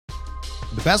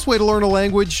The best way to learn a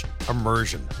language?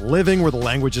 Immersion. Living where the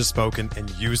language is spoken and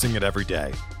using it every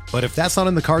day. But if that's not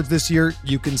in the cards this year,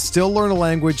 you can still learn a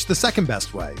language the second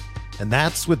best way, and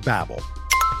that's with Babbel.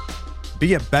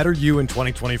 Be a better you in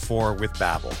 2024 with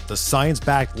Babbel, the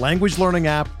science-backed language learning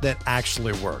app that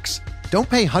actually works. Don't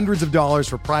pay hundreds of dollars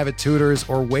for private tutors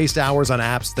or waste hours on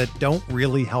apps that don't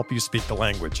really help you speak the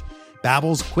language.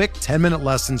 Babbel's quick 10-minute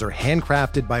lessons are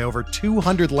handcrafted by over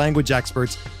 200 language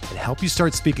experts and help you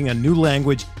start speaking a new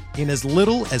language in as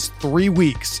little as 3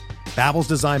 weeks. Babbel's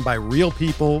designed by real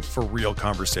people for real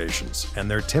conversations,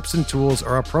 and their tips and tools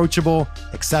are approachable,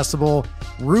 accessible,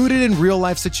 rooted in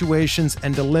real-life situations,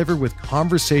 and delivered with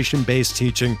conversation-based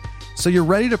teaching, so you're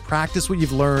ready to practice what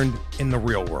you've learned in the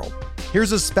real world.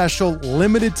 Here's a special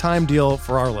limited-time deal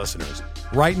for our listeners.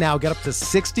 Right now, get up to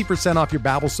 60% off your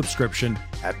Babbel subscription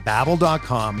at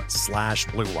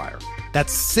babbel.com/Blue Wire.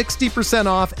 That's 60%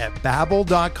 off at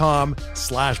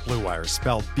babbel.com/Blue Wire,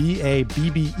 spelled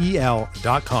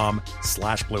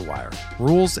BABBEL.com/Blue Wire.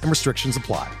 Rules and restrictions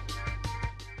apply.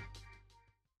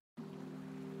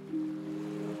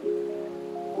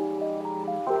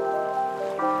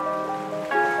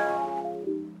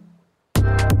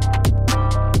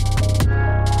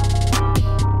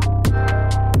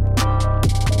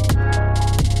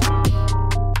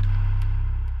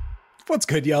 What's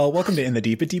good, y'all? Welcome to In the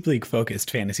Deep, a deep league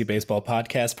focused fantasy baseball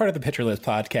podcast, part of the Pitcher List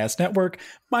Podcast Network.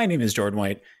 My name is Jordan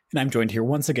White, and I'm joined here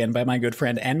once again by my good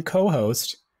friend and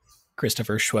co-host,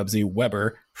 Christopher Schwebzy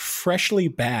Weber, freshly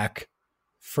back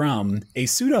from a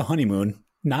pseudo honeymoon.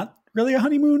 Not really a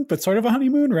honeymoon, but sort of a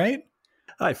honeymoon, right?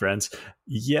 Hi, friends.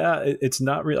 Yeah, it's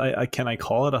not really. Can I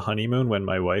call it a honeymoon when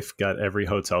my wife got every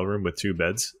hotel room with 2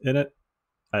 beds in it?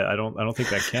 I don't think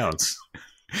that counts.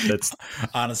 That's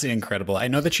honestly incredible. I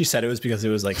know that she said it was because it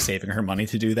was like saving her money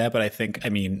to do that, but I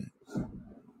mean,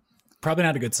 probably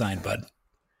not a good sign, bud.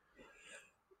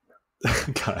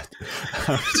 God,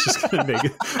 I was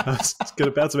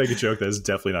about to make a joke that is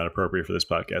definitely not appropriate for this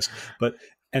podcast. But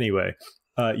anyway,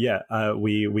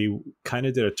 we kind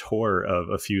of did a tour of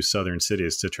a few southern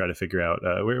cities to try to figure out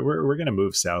we're going to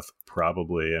move south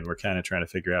probably, and we're kind of trying to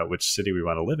figure out which city we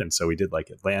want to live in. So we did like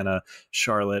Atlanta,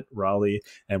 Charlotte, Raleigh,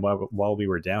 and while we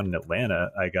were down in Atlanta,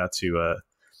 I got to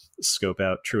scope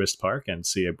out Truist Park and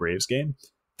see a Braves game,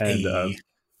 and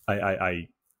I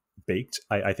baked.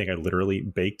 I think I literally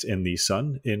baked in the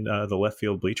sun in the left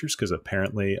field bleachers, because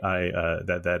apparently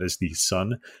that is the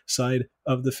sun side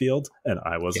of the field, and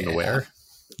I wasn't aware.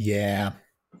 Yeah,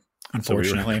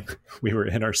 unfortunately. So we were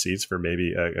in our seats for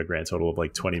maybe a grand total of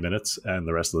like 20 minutes, and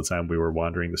the rest of the time we were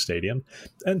wandering the stadium.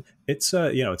 And it's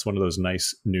it's one of those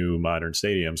nice new modern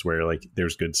stadiums where like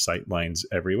there's good sight lines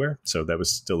everywhere, so that was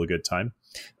still a good time.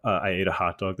 I ate a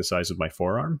hot dog the size of my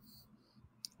forearm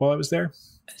while I was there.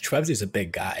 Schwebzy's a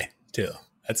big guy too.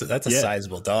 That's a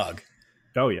sizable dog.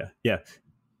 Oh yeah.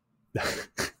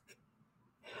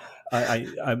 I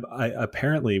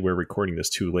apparently we're recording this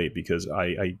too late, because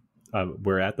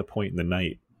we're at the point in the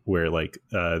night where like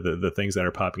the things that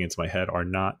are popping into my head are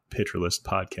not Pitcher List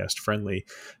podcast friendly.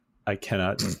 I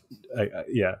cannot.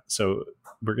 So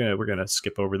we're gonna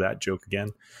skip over that joke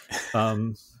again.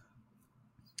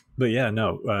 But yeah,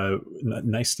 no,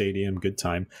 nice stadium, good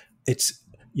time. It's.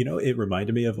 It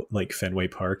reminded me of like Fenway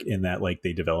Park in that like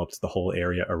they developed the whole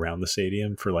area around the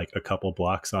stadium for like a couple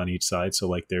blocks on each side. So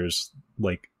like there's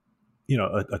like,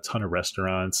 a ton of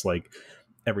restaurants, like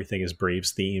everything is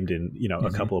Braves themed, and,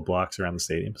 a couple of blocks around the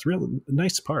stadium. It's real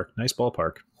nice park, nice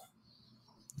ballpark.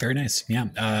 Very nice. Yeah.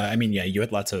 You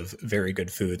had lots of very good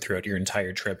food throughout your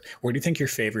entire trip. Where do you think your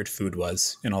favorite food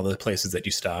was in all the places that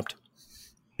you stopped?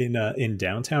 In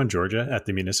downtown Georgia at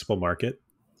the Municipal Market,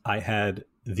 I had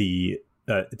the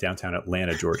downtown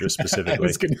Atlanta, Georgia,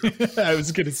 specifically. I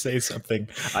was going to say something.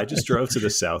 I just drove to the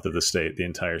south of the state, the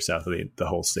entire south of the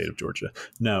whole state of Georgia.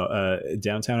 No,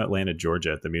 downtown Atlanta,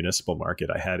 Georgia, at the Municipal Market,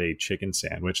 I had a chicken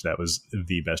sandwich. That was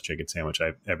the best chicken sandwich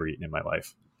I've ever eaten in my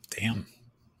life. Damn,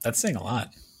 that's saying a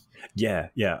lot. Yeah.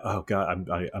 Oh God,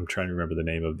 I'm trying to remember the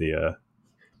name of the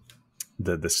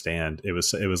stand. It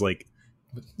was like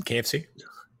KFC.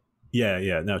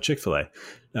 Yeah. No, Chick-fil-A.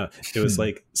 No, it was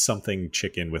like something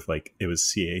chicken with like, it was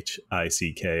CHICK''N.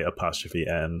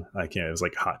 I can't, it was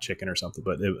like hot chicken or something,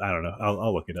 but I don't know.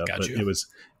 I'll look it up. But it was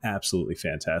absolutely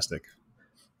fantastic.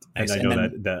 And nice.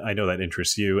 I know that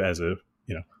interests you as a,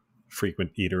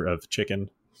 frequent eater of chicken.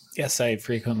 Yes, I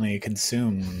frequently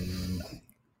consume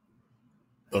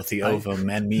both the ovum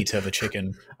and meat of a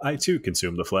chicken. I too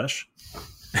consume the flesh.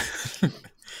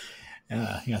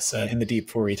 Yes. In the deep,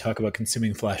 before we talk about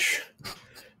consuming flesh,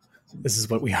 this is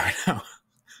what we are now.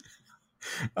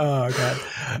 Oh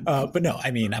god. But no,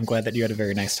 I mean, I'm glad that you had a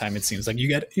very nice time. It seems like you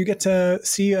get to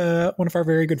see one of our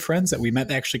very good friends that we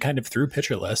met actually kind of through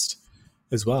Pitcher List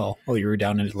as well while you were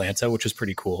down in Atlanta, which was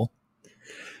pretty cool.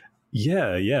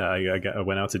 Yeah. I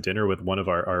went out to dinner with one of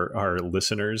our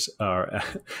listeners,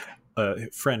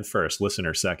 friend first,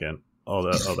 listener second.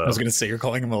 Although I was going to say, you're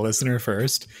calling him a listener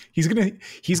first. He's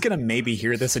gonna maybe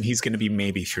hear this, and he's going to be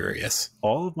maybe furious.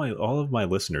 All of my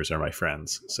listeners are my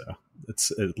friends, so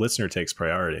it's listener takes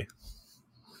priority.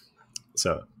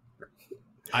 So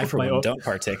I, for one, don't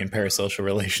partake in parasocial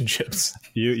relationships.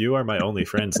 You are my only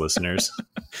friends, listeners.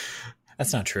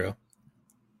 That's not true.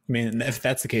 I mean, if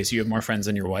that's the case, you have more friends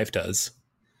than your wife does,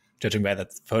 judging by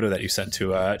that photo that you sent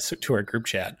to our group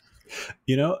chat.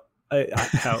 You know,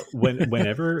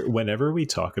 whenever we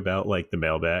talk about like the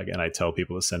mailbag, and I tell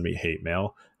people to send me hate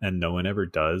mail, and no one ever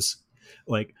does,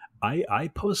 like I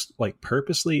post like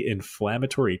purposely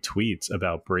inflammatory tweets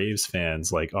about Braves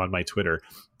fans like on my Twitter,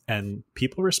 and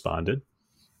people responded,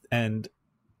 and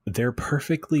they're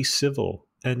perfectly civil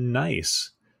and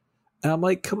nice. And I'm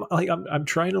like, come on, like I'm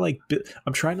trying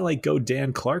to go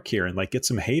Dan Clark here and like get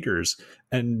some haters,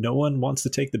 and no one wants to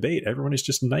take the bait. Everyone is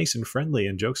just nice and friendly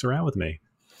and jokes around with me.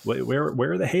 Where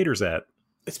are the haters at?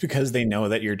 It's because they know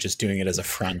that you're just doing it as a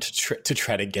front to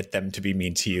try to get them to be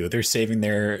mean to you. They're saving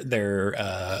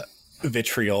their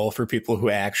vitriol for people who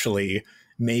actually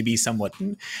maybe somewhat,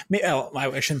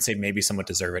 I shouldn't say maybe somewhat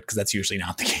deserve it, because that's usually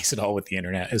not the case at all with the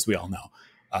internet, as we all know.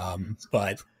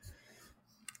 But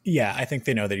yeah, I think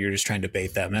they know that you're just trying to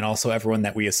bait them. And also everyone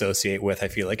that we associate with, I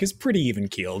feel like, is pretty even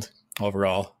keeled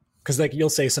overall. Because like you'll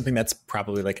say something that's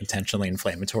probably like intentionally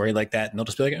inflammatory like that, and they'll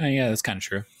just be like, oh yeah, that's kind of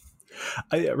true.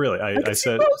 I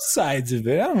said both sides of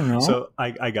it. I don't know. So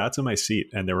I got to my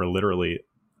seat, and there were literally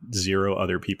 0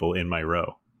 other people in my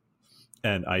row.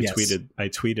 And I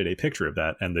tweeted a picture of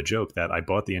that and the joke that I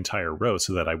bought the entire row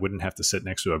so that I wouldn't have to sit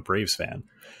next to a Braves fan.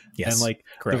 Yes, and like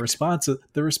correct.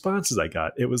 the responses I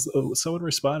got, it was someone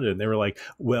responded and they were like,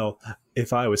 well,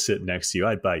 if I was sitting next to you,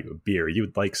 I'd buy you a beer. You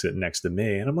would like sitting next to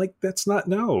me. And I'm like, that's not,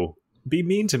 no, be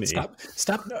mean to me.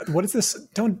 Stop. What is this?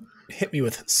 Don't hit me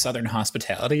with Southern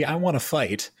hospitality. I want to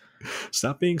fight.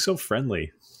 Stop being so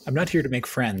friendly. I'm not here to make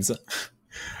friends.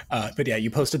 But yeah,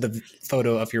 you posted the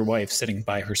photo of your wife sitting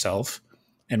by herself.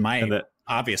 And my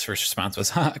obvious first response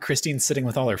was, Christine's sitting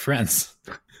with all her friends.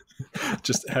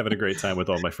 Just having a great time with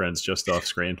all my friends just off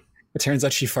screen. It turns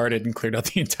out she farted and cleared out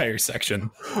the entire section.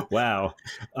 Wow.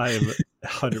 I am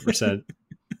 100%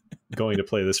 going to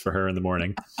play this for her in the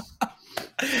morning.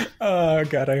 Oh,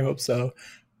 God, I hope so.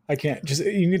 I can't.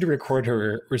 You need to record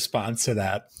her response to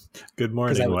that. Good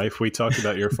morning, wife. We talked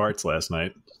about your farts last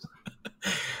night.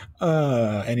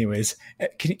 Anyways,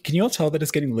 can you all tell that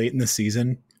it's getting late in the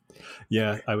season?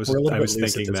 Yeah, I was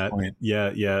thinking that. Point.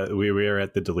 Yeah, we are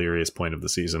at the delirious point of the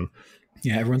season.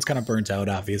 Yeah, everyone's kind of burnt out,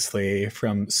 obviously,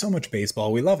 from so much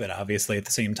baseball. We love it, obviously, at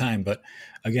the same time. But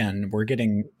again, we're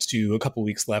getting to a couple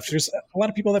weeks left. There's a lot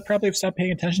of people that probably have stopped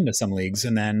paying attention to some leagues.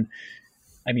 And then,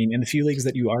 I mean, in the few leagues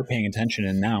that you are paying attention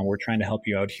in now, we're trying to help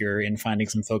you out here in finding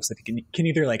some folks that can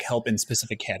either like help in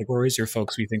specific categories, or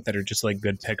folks we think that are just like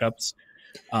good pickups,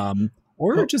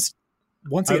 or just...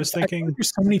 Once I was thinking,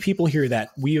 there's so many people here that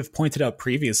we have pointed out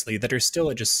previously that are still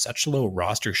at just such low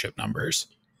rostership numbers.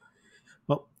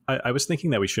 Well, I was thinking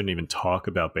that we shouldn't even talk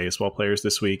about baseball players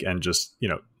this week and just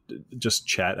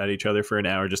chat at each other for an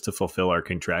hour just to fulfill our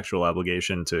contractual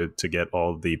obligation to get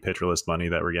all the Pitcher List money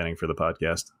that we're getting for the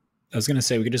podcast. I was going to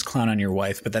say we could just clown on your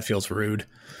wife, but that feels rude.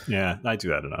 Yeah, I do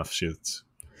that enough.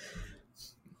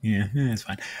 Yeah, it's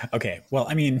fine. Okay, well,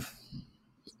 I mean,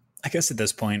 I guess at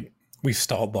this point, we've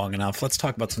stalled long enough. Let's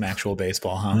talk about some actual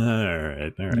baseball, huh? All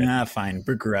right. Nah, fine.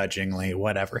 Begrudgingly,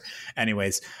 whatever.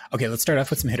 Anyways, okay, let's start off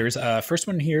with some hitters. First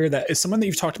one here that is someone that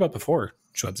you've talked about before,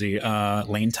 Schwebzy,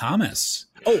 Lane Thomas.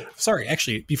 Oh, sorry.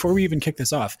 Actually, before we even kick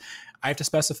this off, I have to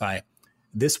specify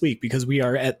this week, because we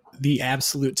are at the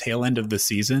absolute tail end of the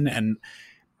season. And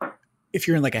if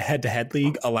you're in like a head-to-head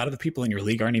league, a lot of the people in your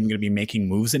league aren't even going to be making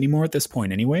moves anymore at this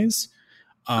point anyways.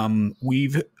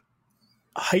 We've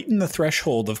heighten the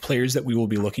threshold of players that we will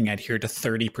be looking at here to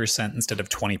 30% instead of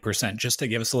 20%, just to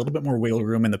give us a little bit more wiggle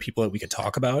room in the people that we could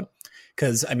talk about.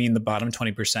 Because, I mean, the bottom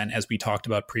 20%, as we talked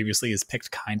about previously, is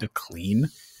picked kind of clean.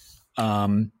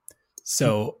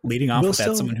 So leading off with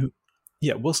that, someone who...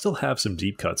 Yeah, we'll still have some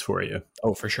deep cuts for you.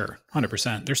 Oh, for sure.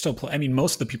 100%. There's still... I mean,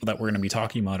 most of the people that we're going to be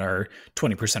talking about are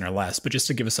 20% or less, but just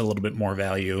to give us a little bit more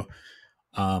value,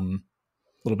 a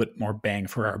little bit more bang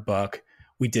for our buck,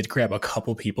 we did grab a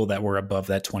couple people that were above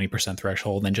that 20%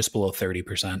 threshold and just below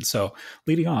 30%. So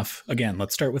leading off, again,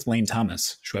 let's start with Lane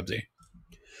Thomas, Schwebzy.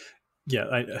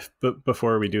 Yeah, but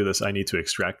before we do this, I need to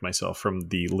extract myself from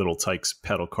the Little Tykes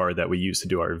pedal card that we use to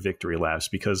do our victory laps,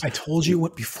 because I told you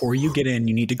what before you get in,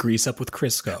 you need to grease up with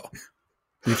Crisco.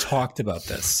 We've talked about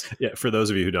this. Yeah, for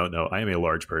those of you who don't know, I am a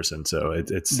large person, so I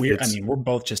mean, we're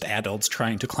both just adults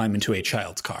trying to climb into a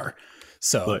child's car.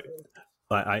 So look,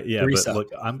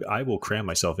 I will cram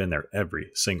myself in there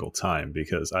every single time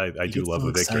because I do love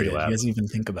a victory lap. He doesn't even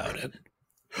think about it.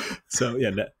 So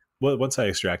yeah, well, once I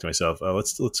extract myself,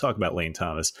 let's talk about Lane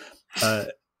Thomas.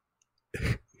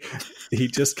 He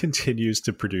just continues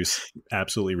to produce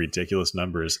absolutely ridiculous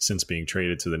numbers since being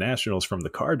traded to the Nationals from the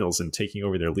Cardinals and taking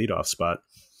over their leadoff spot.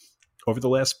 Over the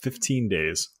last 15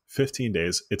 days,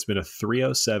 it's been a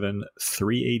 307,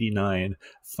 389,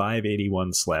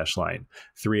 581 slash line.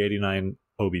 389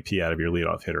 OBP out of your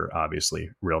leadoff hitter,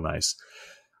 obviously, real nice.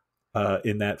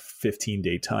 In that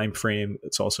 15-day time frame,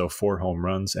 it's also 4 home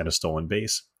runs and a stolen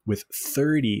base, with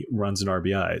 30 runs and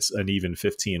RBIs, an even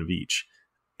 15 of each.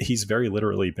 He's very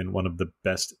literally been one of the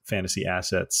best fantasy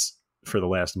assets for the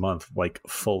last month, like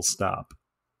full stop.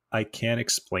 I can't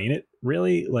explain it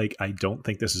really. Like, I don't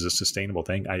think this is a sustainable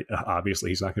thing.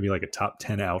 Obviously he's not going to be like a top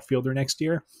 10 outfielder next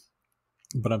year,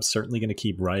 but I'm certainly going to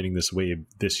keep riding this wave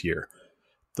this year.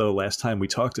 The last time we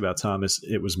talked about Thomas,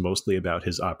 it was mostly about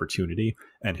his opportunity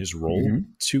and his role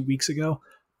 2 weeks ago.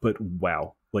 But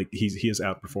wow, like he has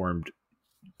outperformed.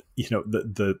 You know,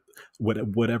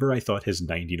 whatever I thought his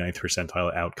 99th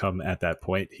percentile outcome at that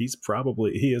point, he has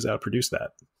outproduced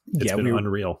that. It's been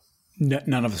unreal.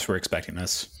 None of us were expecting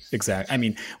this. Exactly. I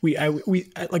mean, we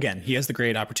again, he has the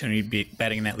great opportunity to be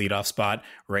batting in that leadoff spot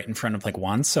right in front of like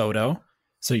Juan Soto.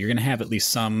 So you're going to have at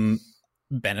least some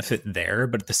benefit there.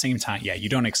 But at the same time, yeah, you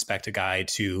don't expect a guy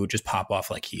to just pop off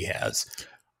like he has.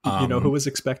 You know who was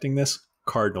expecting this?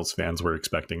 Cardinals fans were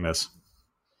expecting this.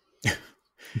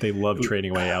 They love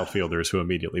trading away outfielders who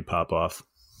immediately pop off.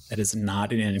 That is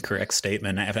not an incorrect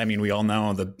statement. I mean, we all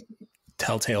know the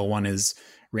telltale one is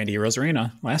Randy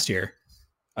Arozarena last year.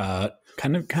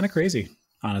 Kind of crazy,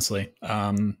 honestly.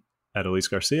 Adolis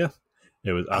Garcia.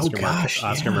 It was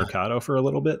Oscar Mercado for a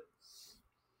little bit.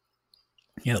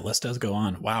 Yeah, the list does go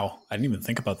on. Wow. I didn't even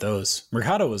think about those.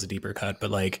 Mercado was a deeper cut,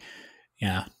 but like,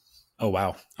 yeah. Oh,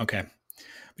 wow. Okay.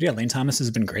 But yeah, Lane Thomas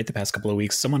has been great the past couple of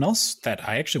weeks. Someone else that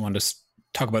I actually wanted to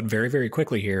talk about very, very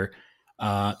quickly here,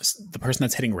 the person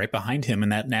that's hitting right behind him in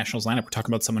that Nationals lineup. We're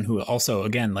talking about someone who also,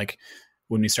 again, like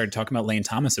when we started talking about Lane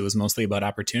Thomas, it was mostly about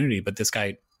opportunity, but this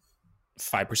guy,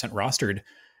 5% rostered,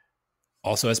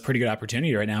 also has pretty good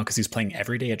opportunity right now because he's playing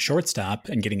every day at shortstop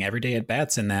and getting every day at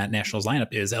bats in that Nationals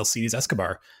lineup is Alcides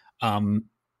Escobar.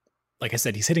 Like I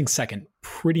said, he's hitting second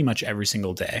pretty much every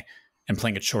single day and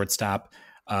playing at shortstop.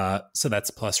 So that's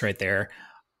a plus right there.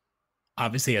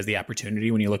 Obviously has the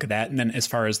opportunity when you look at that. And then as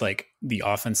far as like the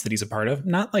offense that he's a part of,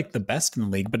 not like the best in the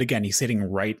league, but again, he's sitting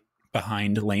right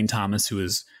behind Lane Thomas, who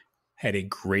has had a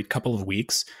great couple of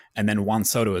weeks. And then Juan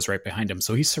Soto is right behind him.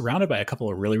 So he's surrounded by a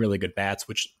couple of really, really good bats,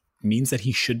 which means that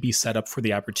he should be set up for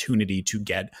the opportunity to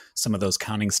get some of those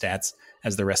counting stats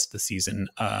as the rest of the season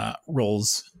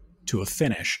rolls to a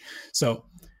finish. So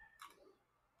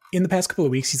in the past couple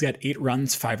of weeks, he's got 8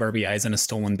 runs, 5 RBIs, and a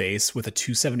stolen base with a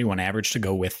 271 average to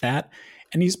go with that.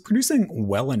 And he's producing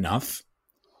well enough.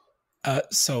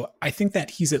 So I think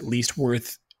that he's at least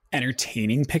worth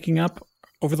entertaining picking up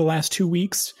over the last 2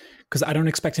 weeks, because I don't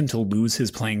expect him to lose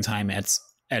his playing time at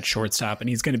shortstop. And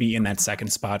he's going to be in that second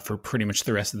spot for pretty much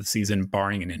the rest of the season,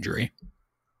 barring an injury.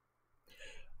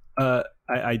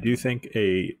 I do think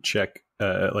a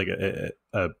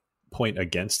point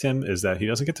against him is that he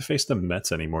doesn't get to face the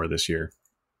Mets anymore this year.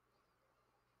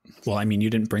 Well, I mean, you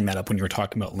didn't bring that up when you were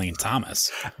talking about Lane Thomas.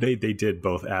 They did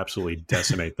both absolutely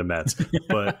decimate the Mets,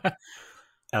 but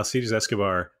Alcides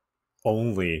Escobar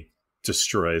only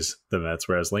destroys the Mets,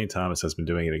 whereas Lane Thomas has been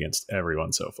doing it against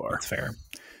everyone so far. That's fair.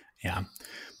 Yeah.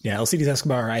 Yeah, Alcides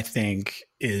Escobar, I think,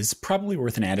 is probably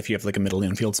worth an ad if you have like a middle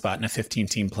infield spot in a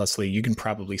 15-team plus league. You can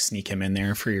probably sneak him in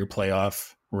there for your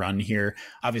playoff run here.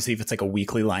 Obviously, if it's like a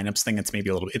weekly lineups thing, it's maybe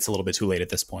a little bit too late at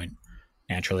this point,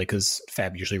 naturally, because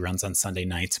Fab usually runs on Sunday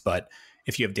nights. But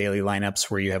if you have daily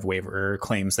lineups where you have waiver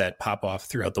claims that pop off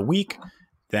throughout the week,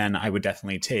 then I would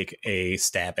definitely take a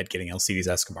stab at getting Alcides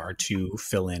Escobar to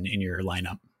fill in your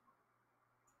lineup.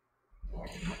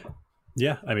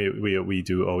 Yeah, I mean, we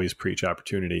do always preach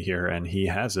opportunity here, and he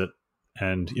has it.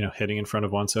 And, you know, hitting in front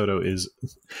of Juan Soto is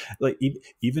like,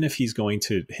 even if he's going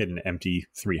to hit an empty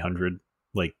 300,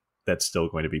 like that's still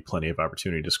going to be plenty of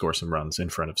opportunity to score some runs in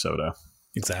front of Soto.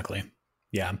 Exactly.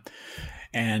 Yeah.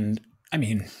 And I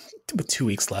mean, with 2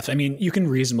 weeks left, I mean, you can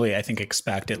reasonably, I think,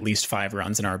 expect at least 5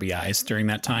 runs and RBIs during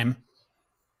that time.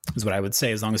 is what I would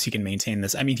say, as long as he can maintain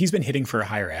this. I mean, he's been hitting for a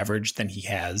higher average than he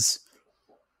has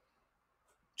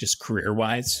just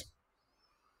career-wise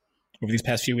over these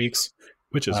past few weeks.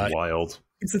 Which is wild.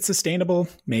 Is it sustainable?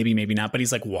 Maybe, maybe not. But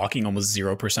he's like walking almost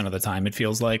 0% of the time, it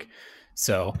feels like.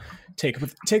 So take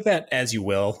that as you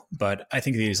will. But I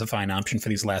think he's a fine option for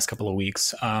these last couple of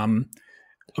weeks.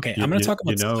 Okay, I'm going to talk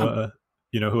about...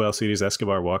 you know who else Alcides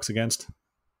Escobar walks against?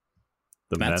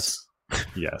 The Mets.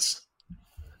 Yes.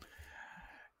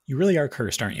 You really are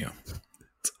cursed, aren't you?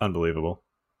 It's unbelievable.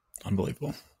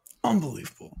 Unbelievable.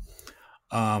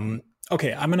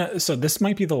 Okay, so this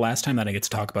might be the last time that I get to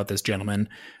talk about this gentleman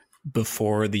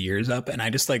before the year's up. And I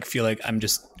just feel like I'm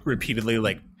just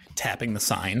repeatedly tapping the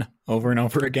sign over and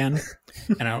over again.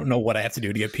 And I don't know what I have to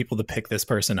do to get people to pick this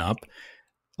person up.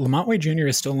 LaMonte Wade Jr.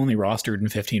 is still only rostered in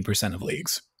 15% of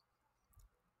leagues.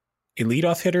 A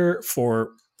leadoff hitter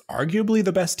for arguably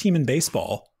the best team in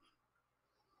baseball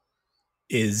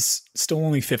is still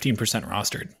only 15%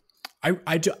 rostered.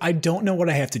 I don't know what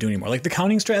I have to do anymore. Like the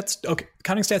counting stats,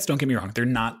 don't get me wrong. They're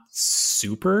not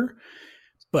super,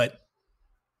 but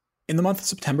in the month of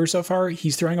September so far,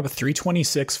 he's throwing up a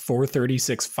 326,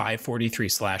 436, 543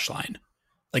 slash line.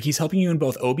 Like he's helping you in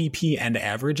both OBP and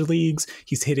average leagues.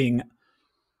 He's hitting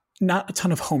not a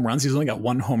ton of home runs. He's only got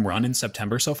 1 home run in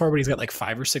September so far, but he's got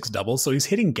 5 or 6 doubles. So he's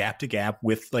hitting gap to gap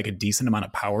with a decent amount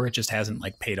of power. It just hasn't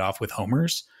paid off with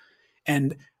homers.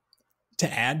 And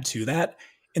to add to that,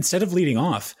 instead of leading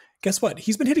off, guess what?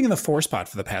 He's been hitting in the 4 spot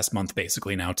for the past month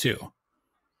basically now too.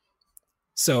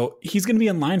 So he's going to be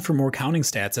in line for more counting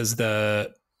stats as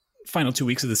the final 2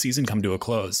 weeks of the season come to a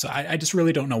close. So I just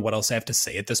really don't know what else I have to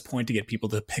say at this point to get people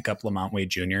to pick up LaMonte Wade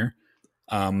Jr.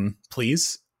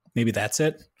 Please, maybe that's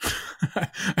it.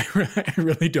 I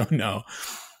really don't know.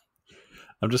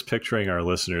 I'm just picturing our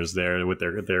listeners there with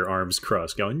their arms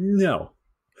crossed going, no,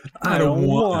 I don't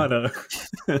want to.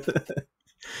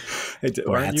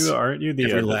 Aren't you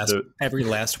the every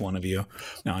last one of you?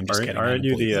 No, I'm just kidding. Aren't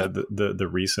you the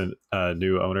recent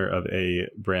new owner of a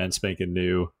brand spanking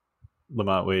new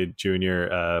LaMonte Wade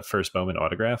Jr. First Bowman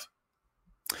autograph?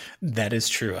 That is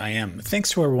true. I am.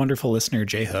 Thanks to our wonderful listener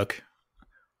Jay Hook,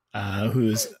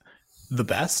 who's the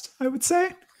best, I would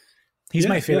say. He's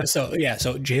my favorite. Yeah.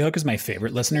 So Jay Hook is my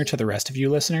favorite listener. To the rest of you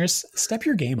listeners, step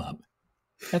your game up.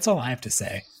 That's all I have to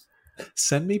say.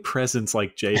 Send me presents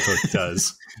like Jay Hook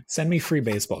does. Send me free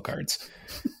baseball cards.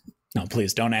 No,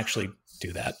 please don't actually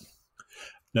do that.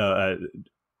 No,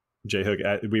 Jay Hook.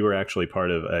 We were actually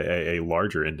part of a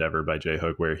larger endeavor by Jay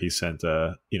Hook where he sent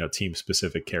team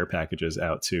specific care packages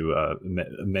out to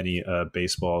many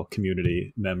baseball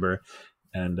community member,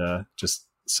 and just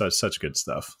such good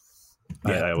stuff.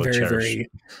 Yeah, I will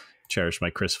cherish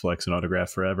my Chris Flexen autograph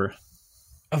forever.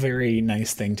 A very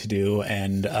nice thing to do,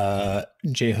 and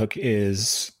Jay Hook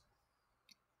is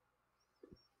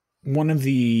one of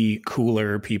the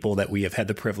cooler people that we have had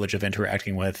the privilege of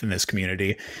interacting with in this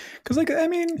community. Because,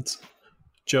 it's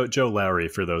Joe Lowry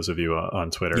for those of you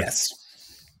on Twitter. Yes.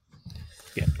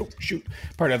 Yeah. Oh, shoot.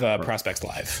 Part of Prospects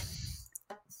Live.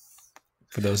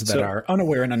 For those that are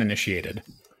unaware and uninitiated.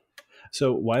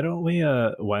 So why don't we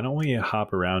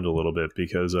hop around a little bit,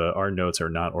 because our notes are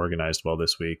not organized well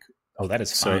this week. Oh, that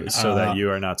is fine. So that you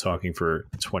are not talking for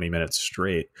 20 minutes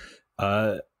straight.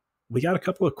 We got a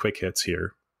couple of quick hits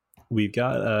here. We've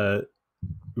got a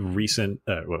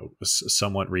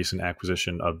somewhat recent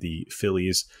acquisition of the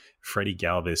Phillies, Freddie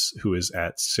Galvis, who is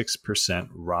at 6%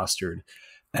 rostered.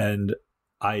 And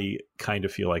I kind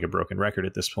of feel like a broken record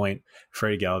at this point.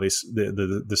 Freddie Galvis,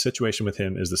 the situation with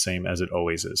him is the same as it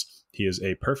always is. He is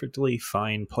a perfectly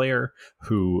fine player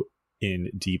who in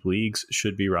deep leagues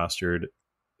should be rostered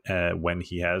when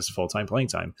he has full-time playing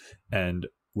time. And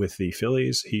with the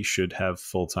Phillies, he should have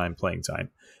full-time playing time,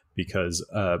 because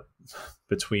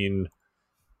between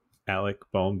Alec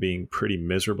Bohm being pretty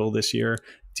miserable this year,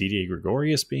 Didi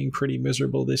Gregorius being pretty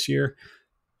miserable this year,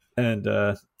 and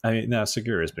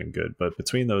Segura has been good, but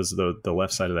between those, the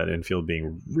left side of that infield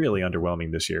being really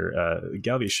underwhelming this year,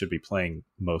 Galvis should be playing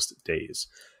most days.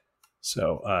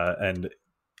 So, and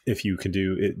if you can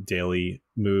do it daily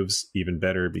moves, even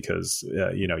better, because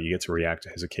you get to react to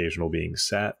his occasional being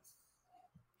sat.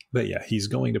 But yeah, he's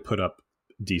going to put up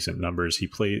decent numbers.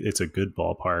 It's a good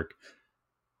ballpark,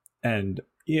 and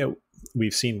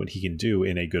we've seen what he can do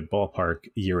in a good ballpark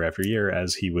year after year,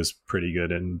 as he was pretty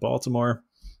good in Baltimore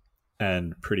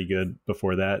and pretty good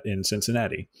before that in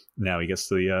Cincinnati. Now he gets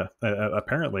to the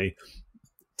apparently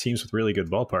teams with really good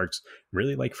ballparks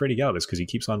really like Freddie Galvis, because he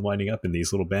keeps on winding up in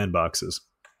these little bandboxes.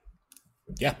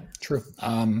 Yeah, true.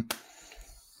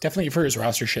 Definitely for his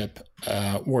rostership,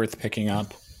 worth picking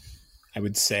up, I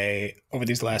would say, over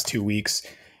these last 2 weeks.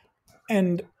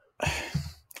 And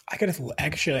I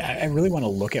really want to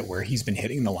look at where he's been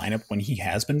hitting the lineup when he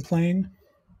has been playing.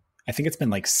 I think it's been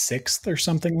like 6th or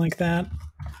something like that.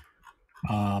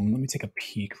 Let me take a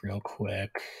peek real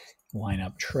quick.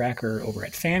 Lineup tracker over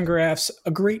at Fangraphs,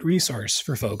 a great resource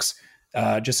for folks.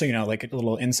 Just so you know, like a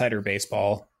little insider fantasy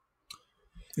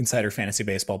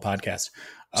baseball podcast.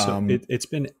 So it's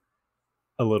been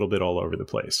a little bit all over the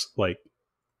place. Like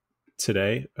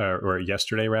today, or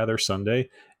yesterday rather, Sunday,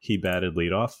 he batted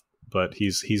leadoff, but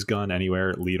he's gone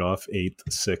anywhere leadoff 8th,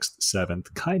 6th,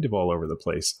 7th, kind of all over the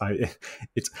place.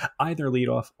 It's either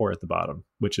leadoff or at the bottom,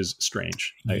 which is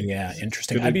strange.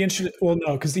 Interesting. I'd be interested. Well,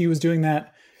 no, because he was doing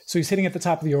that. So he's hitting at the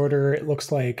top of the order. It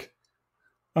looks like.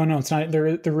 Oh no, it's not.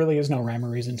 There really is no rhyme or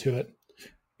reason to it.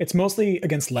 It's mostly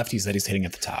against lefties that he's hitting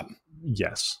at the top.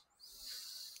 Yes.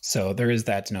 So there is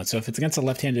that to note. So if it's against a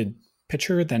left-handed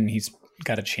pitcher, then he's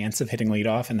got a chance of hitting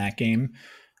leadoff in that game.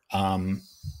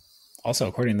 Also,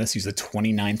 according to this, he's the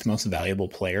 29th most valuable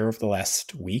player of the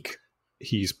last week.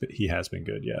 He has been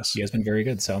good, yes. He has been very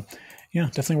good. So, yeah,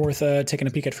 definitely worth taking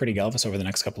a peek at Freddie Galvis over the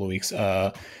next couple of weeks.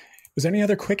 Was there any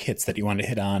other quick hits that you wanted to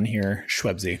hit on here,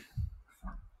 Schwebzy?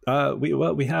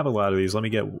 We have a lot of these. Let me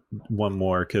get one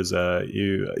more because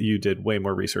you did way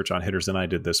more research on hitters than I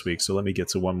did this week. So let me get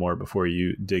to one more before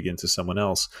you dig into someone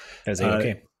else. That's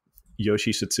okay.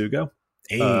 Yoshi Tsutsugo.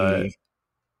 Hey.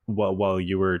 While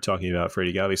you were talking about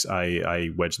Freddie Galvis, I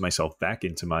wedged myself back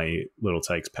into my Little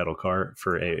Tykes pedal car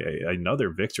for another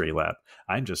victory lap.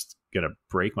 I'm just going to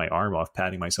break my arm off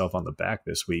patting myself on the back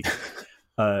this week.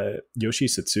 Yoshi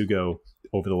Tsutsugo,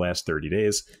 over the last 30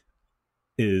 days,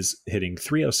 is hitting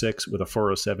 306 with a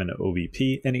 407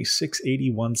 OVP and a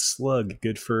 681 slug,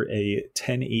 good for a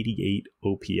 1088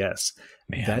 OPS.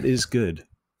 Man. That is good.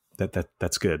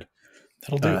 That's good.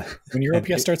 That'll do. When your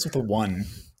OPS starts with a 1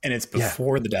 and it's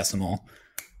before the decimal,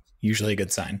 usually a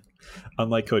good sign.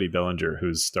 Unlike Cody Bellinger,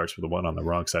 who starts with a 1 on the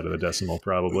wrong side of the decimal,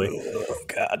 probably. Oh,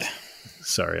 God.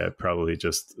 Sorry, I probably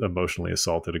just emotionally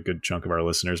assaulted a good chunk of our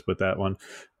listeners with that one.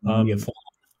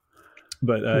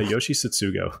 But Yoshi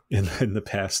Tsutsugo, in the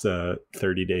past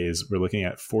 30 days, we're looking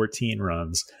at 14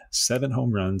 runs, 7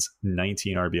 home runs,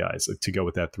 19 RBIs to go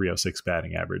with that 306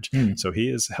 batting average. So he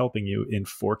is helping you in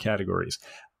 4 categories.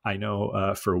 I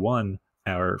know for one,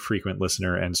 our frequent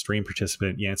listener and stream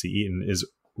participant, Yancey Eaton, is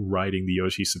riding the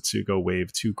Yoshi Tsutsugo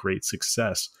wave to great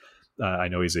success. I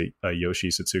know he's a Yoshi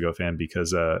Tsutsugo fan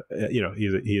because,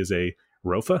 he is a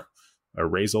Rofa, a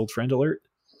Ray's old friend alert.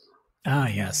 Ah,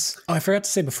 yes. Oh, I forgot to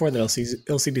say before that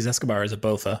Alcides Escobar is a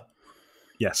Bofa.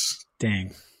 Yes.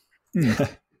 Dang.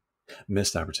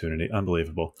 Missed opportunity.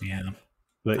 Unbelievable. Yeah.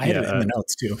 But I had it in the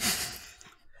notes too.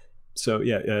 So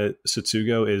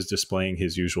Tsutsugo is displaying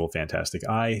his usual fantastic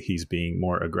eye. He's being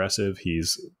more aggressive.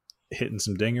 He's hitting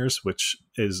some dingers, which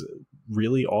is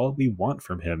really all we want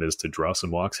from him, is to draw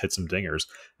some walks, hit some dingers.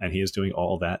 And he is doing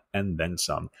all that and then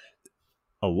some,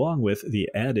 along with the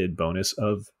added bonus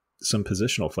of some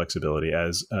positional flexibility,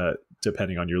 as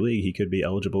depending on your league, he could be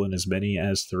eligible in as many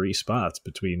as 3 spots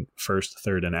between first,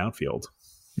 third, and outfield.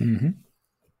 Mm-hmm.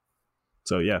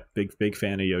 So yeah, big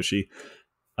fan of Yoshi.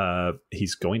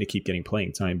 He's going to keep getting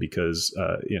playing time because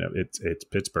it's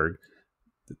Pittsburgh.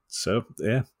 So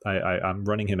yeah, I'm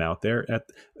running him out there. At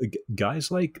guys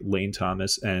like Lane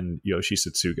Thomas and Yoshi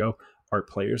Tsutsugo are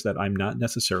players that I'm not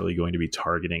necessarily going to be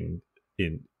targeting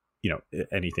in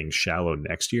anything shallow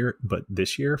next year, but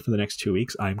this year for the next 2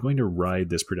 weeks, I'm going to ride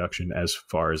this production as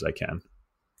far as I can.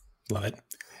 Love it.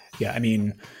 Yeah, I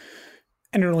mean,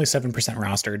 and only 7%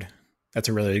 rostered. That's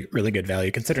a really, really good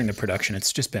value considering the production.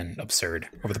 It's just been absurd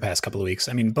over the past couple of weeks.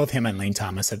 I mean, both him and Lane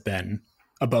Thomas have been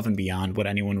above and beyond what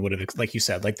anyone would have, like you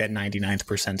said, like that 99th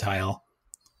percentile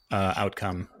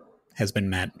outcome has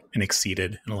been met and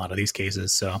exceeded in a lot of these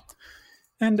cases. So,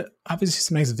 and obviously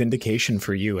some nice vindication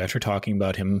for you after talking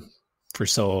about him for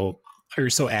so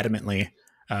adamantly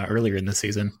earlier in the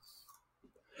season.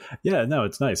 Yeah, no,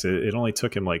 it's nice. It only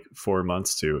took him like 4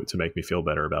 months to make me feel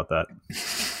better about that.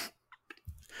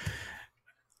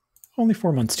 Only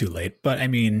 4 months too late, but I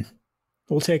mean,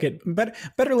 we'll take it.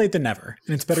 Better late than never.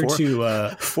 And it's better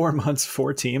 4 months,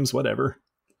 4 teams, whatever.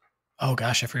 Oh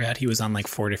gosh, I forgot he was on like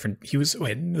 4 different. Was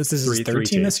this his third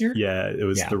team this year? Yeah, it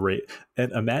was the Rays.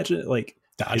 And imagine like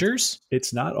Dodgers.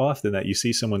 It's not often that you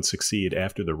see someone succeed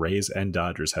after the Rays and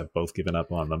Dodgers have both given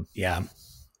up on them. Yeah,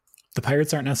 the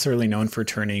Pirates aren't necessarily known for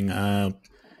turning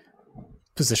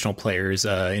positional players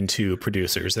into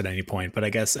producers at any point, but I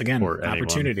guess again,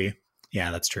 opportunity.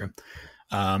 Yeah, that's true.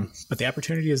 But the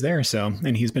opportunity is there. So,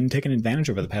 and he's been taking advantage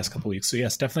over the past couple of weeks. So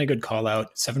yes, definitely a good call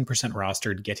out. 7%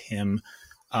 rostered. Get him.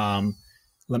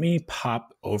 let me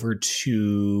talk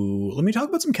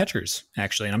about some catchers,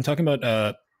 actually. And I'm talking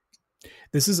about,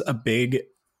 this is a big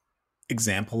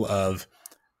example of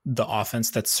the offense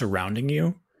that's surrounding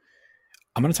you.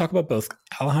 I'm going to talk about both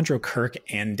Alejandro Kirk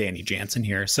and Danny Jansen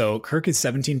here. So Kirk is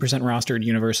 17% rostered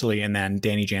universally, and then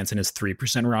Danny Jansen is 3%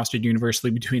 rostered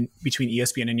universally between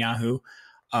ESPN and Yahoo.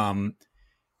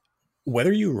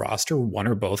 Whether you roster one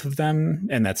or both of them,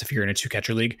 and that's if you're in a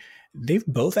 2-catcher league, they've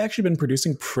both actually been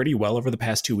producing pretty well over the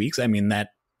past 2 weeks. I mean,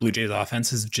 that Blue Jays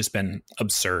offense has just been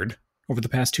absurd over the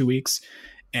past 2 weeks.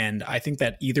 And I think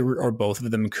that either or both of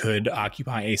them could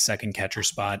occupy a second catcher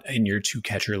spot in your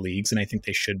 2-catcher leagues. And I think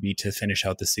they should be to finish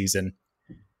out the season.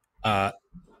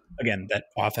 Again, that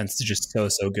offense is just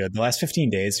so good. The last 15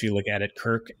 days, if you look at it,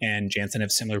 Kirk and Jansen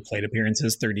have similar plate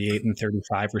appearances, 38 and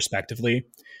 35 respectively.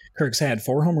 Kirk's had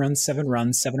 4 home runs, 7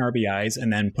 runs, 7 RBIs,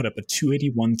 and then put up a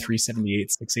 281, 378,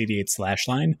 688 slash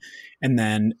line. And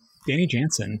then Danny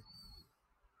Jansen,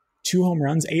 2 home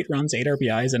runs, 8 runs, 8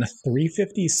 RBIs, and a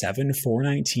 357,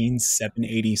 419,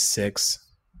 786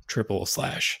 triple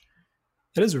slash.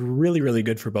 That is really, really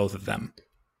good for both of them.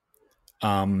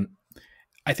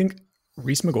 I think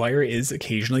Reese McGuire is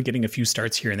occasionally getting a few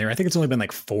starts here and there. I think it's only been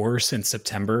like 4 since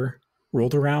September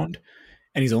rolled around,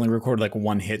 and he's only recorded like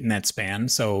 1 hit in that span.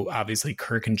 So obviously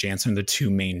Kirk and Jansen are the 2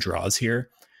 main draws here.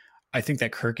 I think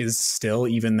that Kirk is still,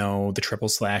 even though the triple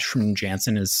slash from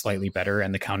Jansen is slightly better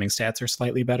and the counting stats are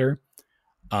slightly better,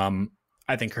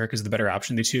 I think Kirk is the better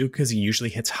option of the 2 because he usually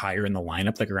hits higher in the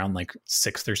lineup, like around like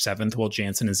 6th or 7th, while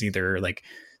Jansen is either like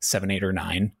 7, 8, or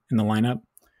 9 in the lineup.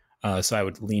 So I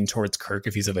would lean towards Kirk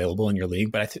if he's available in your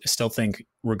league, but I still think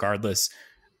regardless,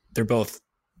 they're both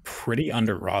pretty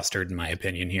under rostered in my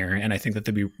opinion here. And I think that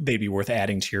they'd be worth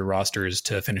adding to your rosters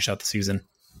to finish out the season.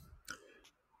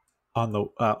 On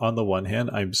the one hand,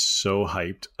 I'm so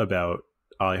hyped about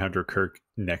Alejandro Kirk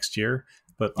next year,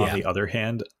 but on the other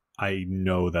hand, I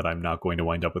know that I'm not going to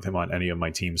wind up with him on any of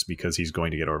my teams because he's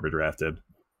going to get overdrafted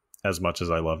as much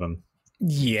as I love him.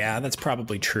 Yeah, that's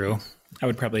probably true. I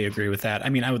would probably agree with that. I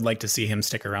mean, I would like to see him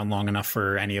stick around long enough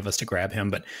for any of us to grab him,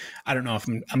 but I don't know if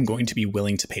I'm going to be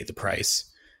willing to pay the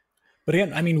price. But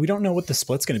again, I mean, we don't know what the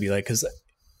split's going to be like because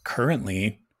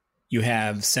currently you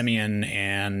have Semien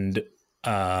and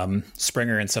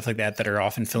Springer and stuff like that are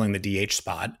often filling the DH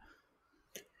spot.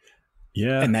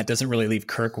 Yeah. And that doesn't really leave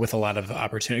Kirk with a lot of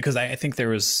opportunity because I think there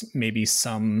was maybe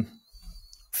some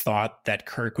thought that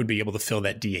Kirk would be able to fill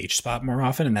that DH spot more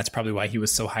often. And that's probably why he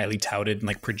was so highly touted and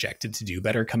like projected to do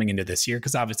better coming into this year.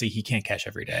 Because obviously he can't catch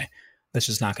every day. That's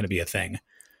just not going to be a thing.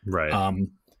 Right.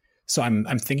 So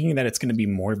I'm thinking that it's going to be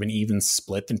more of an even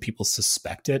split than people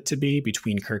suspect it to be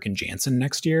between Kirk and Jansen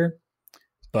next year.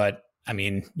 But I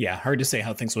mean, yeah, hard to say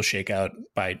how things will shake out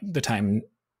by the time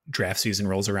draft season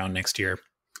rolls around next year.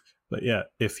 But yeah,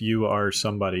 if you are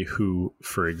somebody who,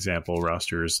 for example,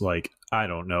 rosters like, I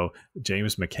don't know,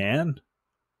 James McCann,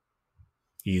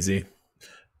 easy.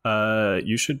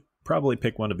 You should probably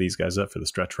pick one of these guys up for the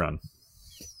stretch run.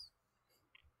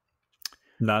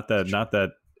 Not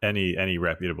that any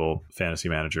reputable fantasy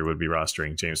manager would be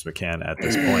rostering James McCann at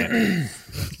this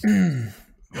point.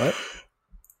 What?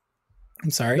 I'm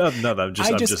sorry. No. I'm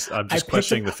just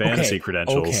questioning the fantasy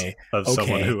credentials of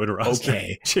someone who would roster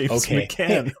James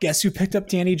McCann. Hey, guess who picked up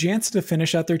Danny Jansen to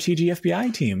finish out their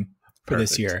TGFBI team for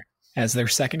this year as their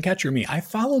second catcher? Me. I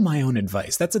follow my own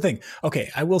advice. That's the thing. Okay,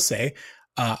 I will say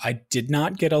I did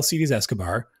not get Alcides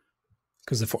Escobar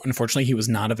because unfortunately he was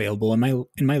not available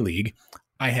in my league.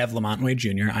 I have Lamont Wade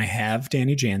Jr. I have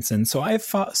Danny Jansen. So I have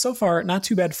so far not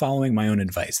too bad following my own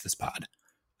advice this pod.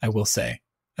 I will say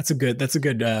that's a good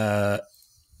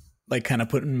like kind of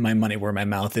putting my money where my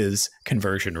mouth is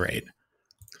conversion rate.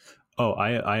 Oh,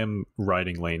 I am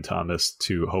riding Lane Thomas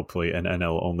to hopefully an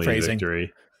NL only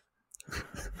victory.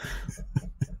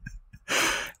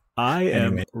 I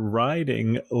am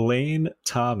riding Lane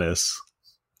Thomas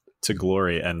to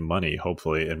glory and money,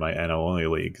 hopefully in my NL only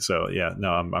league. So yeah,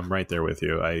 no, I'm right there with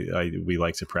you. We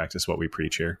like to practice what we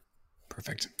preach here.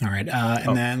 Perfect. All right.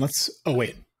 Then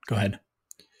go ahead.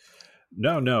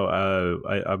 No.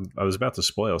 I was about to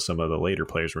spoil some of the later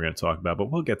players we're going to talk about,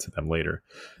 but we'll get to them later.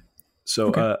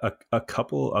 So a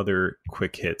couple other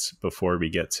quick hits before we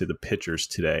get to the pitchers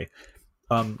today.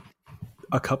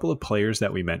 A couple of players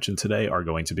that we mentioned today are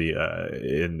going to be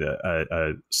in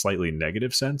a slightly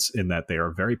negative sense in that they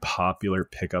are very popular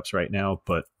pickups right now,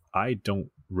 but I don't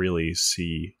really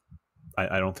see.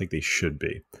 I don't think they should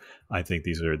be. I think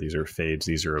these are fades.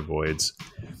 These are avoids.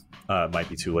 Might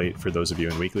be too late for those of you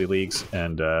in weekly leagues,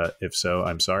 and if so,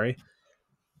 I'm sorry.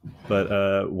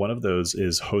 But one of those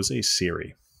is Jose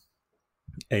Siri,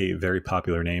 a very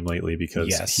popular name lately because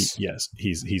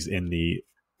he's in the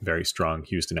very strong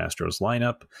Houston Astros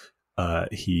lineup.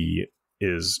 He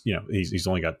is, he's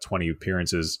only got 20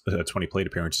 plate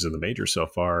appearances in the majors so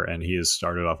far, and he has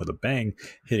started off with a bang,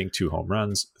 hitting 2 home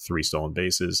runs, 3 stolen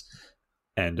bases,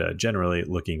 and generally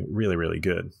looking really, really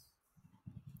good.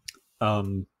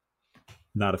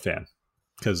 Not a fan,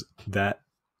 because that,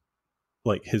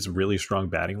 like, his really strong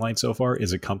batting line so far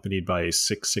is accompanied by a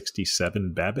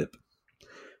 667 BABIP,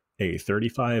 a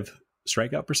 35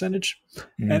 strikeout percentage,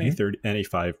 and a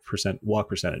 5% walk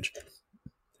percentage.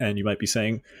 And you might be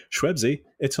saying, Schwebzy,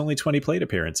 it's only 20 plate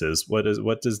appearances. What do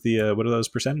those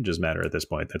percentages matter at this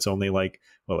point? That's only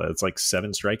it's like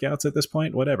 7 strikeouts at this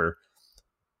point, whatever.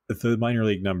 The minor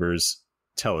league numbers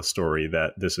tell a story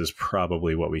that this is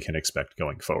probably what we can expect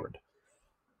going forward.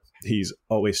 He's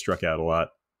always struck out a lot.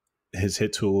 His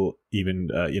hit tool, even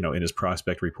in his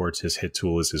prospect reports, his hit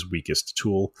tool is his weakest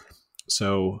tool.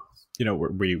 So,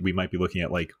 we might be looking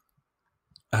at, like,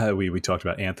 we talked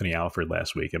about Anthony Alford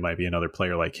last week. It might be another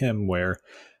player like him where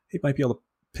he might be able to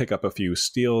pick up a few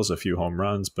steals, a few home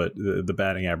runs, but the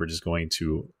batting average is going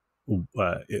to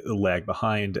lag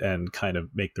behind and kind of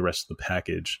make the rest of the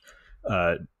package,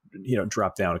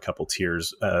 drop down a couple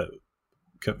tiers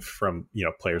from,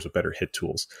 players with better hit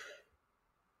tools.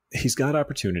 He's got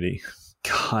opportunity,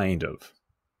 kind of.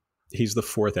 He's the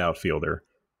 4th outfielder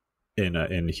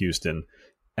in Houston,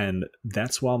 and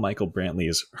that's while Michael Brantley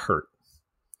is hurt.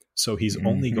 So he's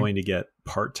only going to get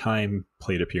part-time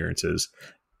plate appearances,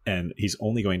 and he's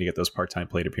only going to get those part-time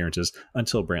plate appearances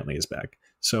until Brantley is back.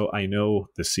 So I know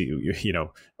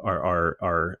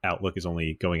our outlook is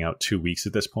only going out 2 weeks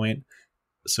at this point.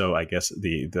 So I guess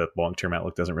the long-term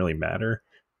outlook doesn't really matter,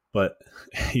 but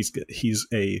he's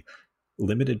a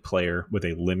limited player with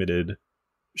a limited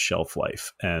shelf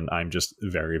life, and I'm just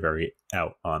very, very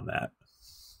out on that.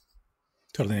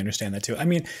 Totally understand that too. I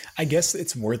mean, I guess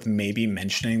it's worth maybe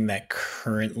mentioning that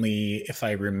currently, if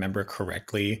I remember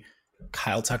correctly,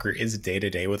 Kyle Tucker is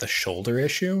day-to-day with a shoulder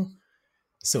issue.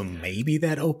 So maybe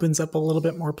that opens up a little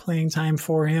bit more playing time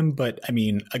for him. But I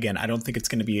mean, again, I don't think it's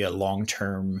going to be a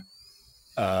long-term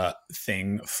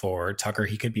thing for Tucker.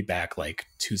 He could be back like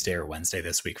Tuesday or Wednesday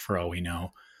this week for all we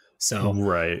know. So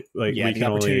right, like, yeah, the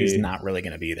opportunity is not really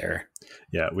going to be there.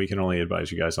 Yeah, we can only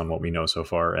advise you guys on what we know so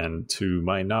far, and to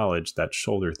my knowledge, that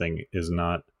shoulder thing is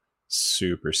not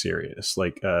super serious.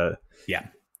 Like,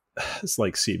 it's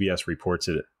like CBS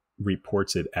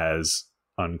reports it as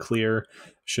unclear,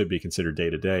 should be considered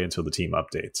day to day until the team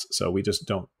updates. So we just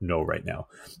don't know right now.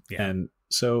 Yeah. And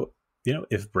so,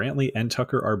 if Brantley and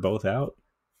Tucker are both out,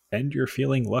 and you're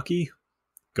feeling lucky,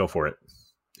 go for it.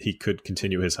 He could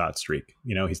continue his hot streak.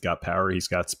 He's got power, he's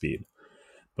got speed,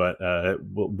 but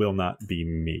will not be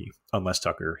me unless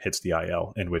Tucker hits the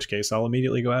IL, in which case I'll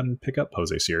immediately go out and pick up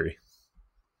Jose Siri.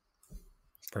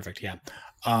 Perfect. Yeah.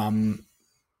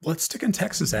 Let's stick in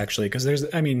Texas, actually, because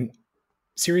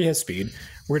Siri has speed.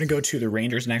 We're going to go to the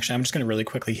Rangers, and actually I'm just going to really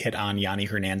quickly hit on Yanni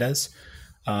Hernandez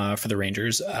for the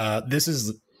Rangers. This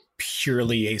is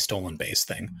purely a stolen base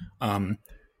thing.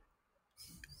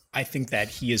 I think that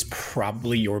he is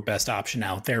probably your best option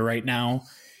out there right now.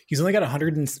 He's only got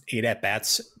 108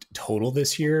 at-bats total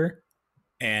this year,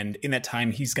 and in that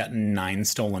time, he's gotten 9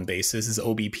 stolen bases. His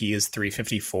OBP is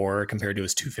 354 compared to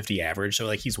his 250 average, so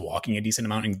he's walking a decent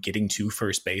amount and getting to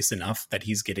first base enough that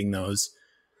he's getting those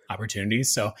opportunities.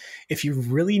 So if you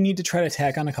really need to try to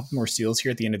tack on a couple more steals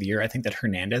here at the end of the year, I think that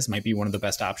Hernandez might be one of the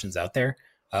best options out there.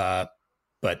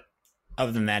 But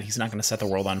other than that, he's not going to set the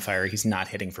world on fire. He's not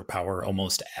hitting for power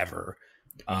almost ever.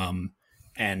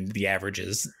 And the average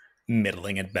is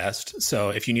middling at best. So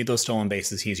if you need those stolen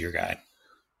bases, he's your guy.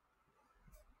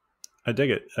 I dig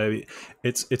it.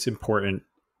 It's important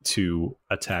to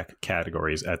attack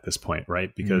categories at this point,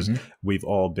 right? Because we've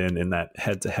all been in that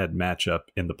head-to-head matchup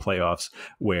in the playoffs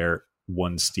where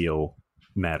one steal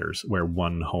matters, where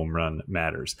one home run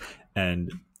matters.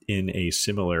 And in a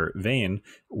similar vein,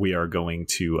 we are going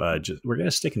to we're going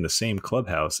to stick in the same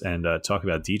clubhouse and talk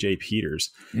about DJ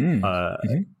Peters.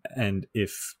 And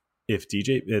if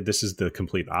DJ, this is the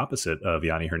complete opposite of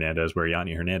Yanni Hernandez, where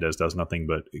Yanni Hernandez does nothing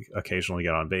but occasionally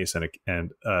get on base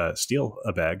and steal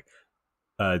a bag.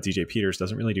 DJ Peters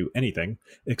doesn't really do anything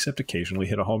except occasionally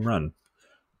hit a home run,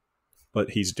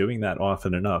 but he's doing that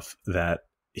often enough that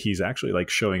he's actually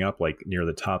showing up near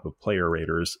the top of player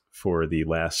raters for the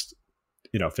last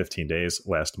 15 days,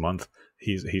 last month.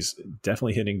 He's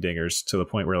definitely hitting dingers to the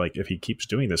point where if he keeps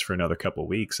doing this for another couple of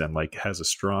weeks and has a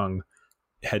strong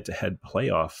head-to-head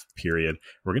playoff period,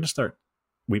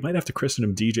 we might have to christen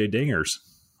him DJ Dingers.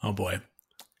 Oh boy.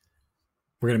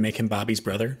 We're going to make him Bobby's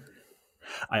brother.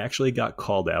 I actually got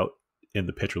called out in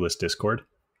the Pitcher List Discord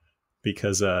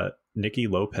because Nicky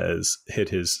Lopez hit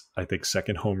his, I think,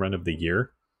 second home run of the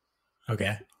year.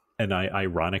 Okay. And I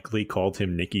ironically called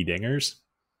him Nicky Dingers.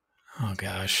 Oh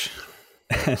gosh.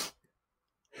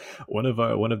 One of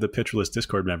the Pitcherless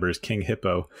Discord members, King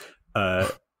Hippo,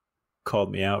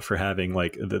 called me out for having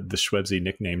like the Schwebzy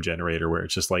nickname generator, where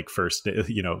it's just like first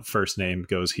name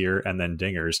goes here and then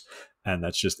Dingers, and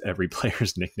that's just every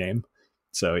player's nickname.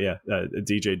 So yeah,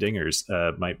 DJ Dingers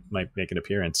might make an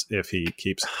appearance if he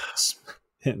keeps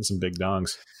hitting some big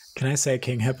dongs. Can I say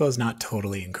King Hippo is not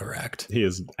totally incorrect? He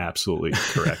is absolutely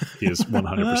correct. He is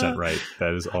 100% right.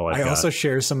 That is all I got. also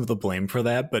share some of the blame for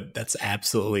that, but that's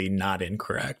absolutely not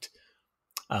incorrect.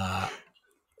 Fine.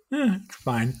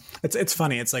 It's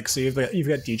funny. It's like, so you've got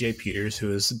DJ Peters,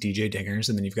 who is DJ Dingers,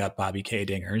 and then you've got Bobby K.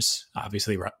 Dingers,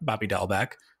 obviously Bobby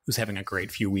Delbeck, who's having a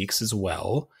great few weeks as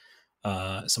well.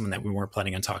 Someone that we weren't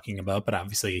planning on talking about, but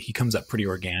obviously he comes up pretty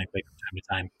organically from time to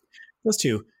time. Those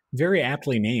two, very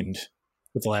aptly named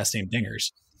with the last name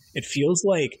Dingers. It feels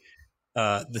like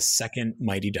the second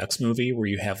Mighty Ducks movie, where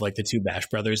you have like the two Bash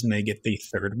brothers and they get the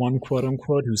third one, quote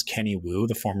unquote, who's Kenny Wu,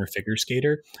 the former figure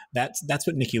skater. That's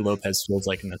what Nicky Lopez feels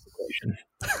like in this equation.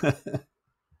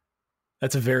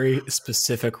 That's a very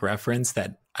specific reference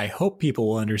that I hope people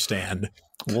will understand.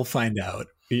 We'll find out.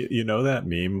 You know that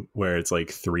meme where it's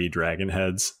like 3 dragon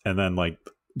heads and then like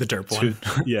the derp one.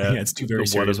 Yeah, it's two very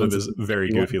serious. One of them ones. is very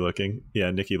goofy looking.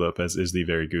 Yeah, Nicky Lopez is the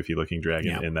very goofy looking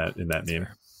dragon in that meme.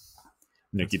 Fair.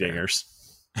 Nicky Dingers.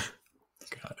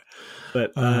 God.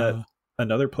 But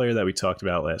another player that we talked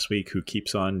about last week who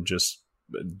keeps on just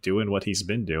doing what he's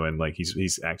been doing, like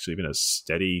he's actually been a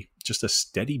steady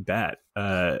bat.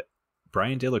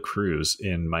 Brian De La Cruz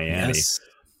in Miami. Yes.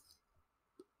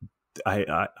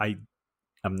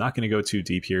 I'm not going to go too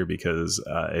deep here because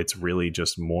it's really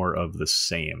just more of the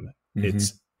same. Mm-hmm.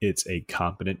 It's a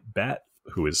competent bat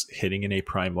who is hitting in a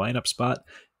prime lineup spot,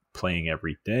 playing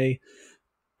every day,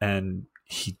 and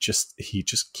he just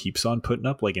keeps on putting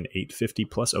up like an 850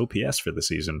 plus OPS for the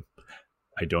season.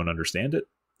 I don't understand it,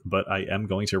 but I am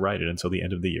going to ride it until the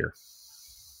end of the year.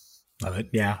 Love it.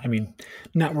 Yeah, I mean,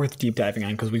 not worth deep diving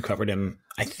on because we've covered him,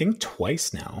 I think,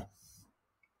 twice now.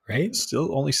 Right?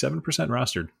 Still only 7%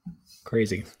 rostered.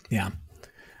 Crazy. Yeah.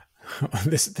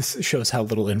 This shows how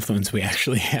little influence we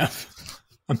actually have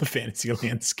on the fantasy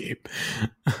landscape.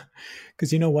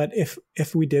 Because you know what?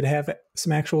 If we did have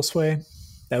some actual sway,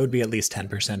 that would be at least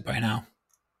 10% by now.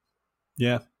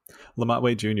 Yeah. Lamont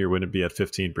Wade Jr. wouldn't be at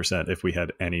 15% if we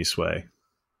had any sway.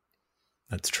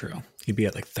 That's true. He'd be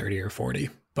at like 30 or 40.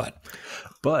 But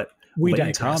we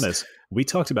Lane Thomas, we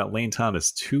talked about Lane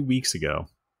Thomas 2 weeks ago,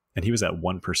 and he was at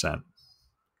 1%.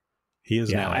 He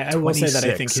is now at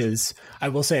 26. I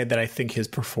will say that I think his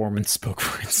performance spoke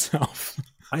for itself.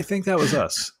 I think that was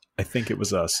us. I think it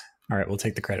was us. All right, we'll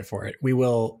take the credit for it. We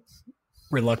will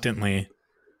reluctantly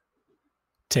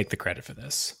take the credit for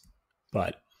this.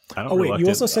 But you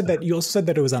also said that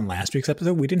it was on last week's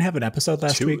episode. We didn't have an episode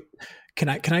last week. Can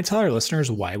I tell our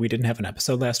listeners why we didn't have an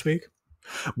episode last week?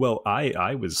 Well,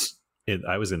 I was in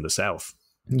the South.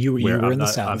 You were in the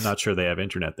South. I'm not sure they have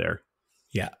internet there.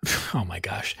 Yeah. Oh my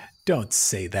gosh. Don't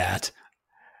say that.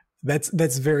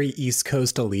 That's very East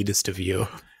Coast elitist of you,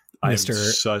 Mr.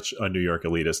 I'm such a New York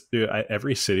elitist. Dude,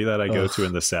 every city that I go to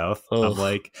in the South, I'm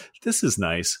like, this is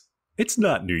nice. It's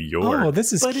not New York. Oh,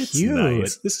 this is cute. It's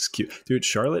nice. This is cute. Dude,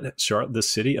 Charlotte, the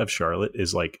city of Charlotte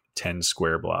is like 10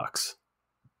 square blocks.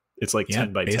 It's like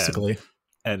 10 by basically. 10.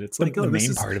 And it's like the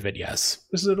main part of it, yes.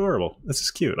 This is adorable. This is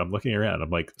cute. I'm looking around.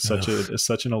 I'm like such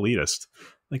an elitist.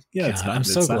 Like, yeah, God, it's not. I'm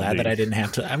so glad that I didn't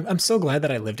have to. I'm so glad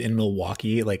that I lived in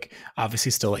Milwaukee. Like,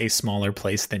 obviously, still a smaller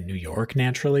place than New York,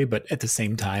 naturally, but at the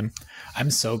same time, I'm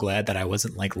so glad that I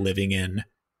wasn't like living in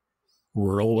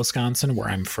rural Wisconsin, where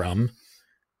I'm from,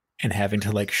 and having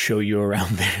to like show you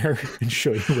around there and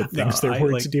show you what things there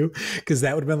were to do. Because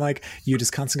that would have been like you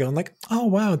just constantly going like, oh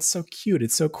wow, it's so cute,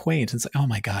 it's so quaint. It's like, oh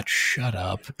my God, shut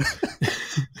up.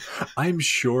 I'm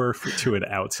sure to an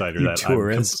outsider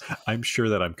I'm sure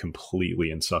that I'm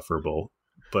completely insufferable.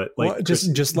 But like, well,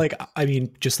 just like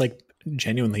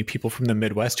genuinely, people from the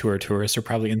Midwest who are tourists are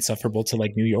probably insufferable to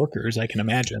like New Yorkers. I can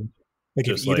imagine. Like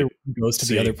if either goes to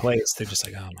the other place, they're just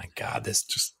like, oh my God,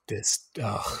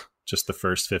 just the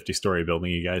first 50-story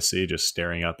building you guys see, just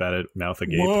staring up at it, mouth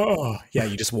agape. Whoa. Yeah,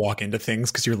 you just walk into things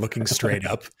because you're looking straight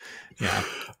up. Yeah.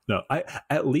 No,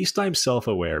 at least I'm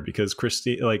self-aware because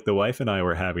Christy, like the wife and I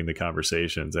were having the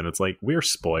conversations, and it's like we're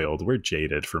spoiled, we're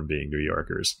jaded from being New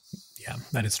Yorkers. Yeah,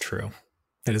 that is true.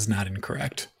 That is not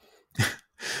incorrect.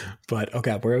 But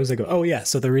okay, where was I going? Oh yeah,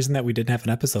 so the reason that we didn't have an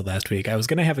episode last week, I was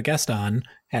going to have a guest on,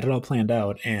 had it all planned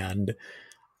out, and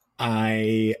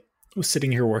I was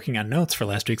sitting here working on notes for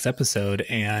last week's episode,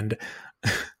 and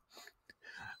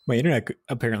my internet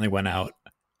apparently went out.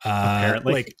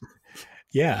 Apparently,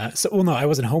 yeah. So, well, no, I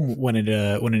wasn't home when it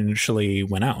initially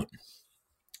went out.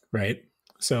 Right.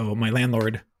 So my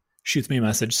landlord shoots me a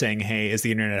message saying, "Hey, is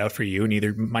the internet out for you?" And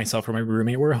either myself or my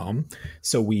roommate were home.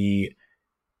 So we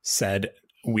said,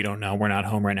 "We don't know. We're not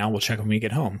home right now. We'll check when we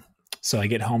get home." So I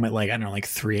get home at like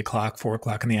 3 o'clock, 4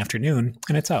 o'clock in the afternoon,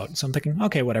 and it's out. So I'm thinking,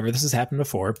 okay, whatever. This has happened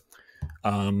before.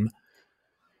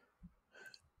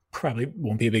 Probably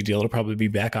won't be a big deal. It'll probably be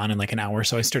back on in like an hour.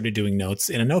 So I started doing notes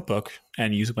in a notebook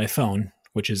and using my phone,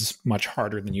 which is much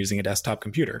harder than using a desktop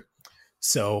computer.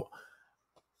 So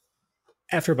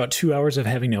after about 2 hours of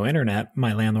having no internet,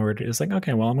 my landlord is like,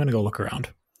 okay, well, I'm going to go look around.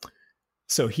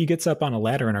 So he gets up on a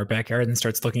ladder in our backyard and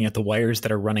starts looking at the wires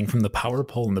that are running from the power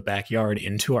pole in the backyard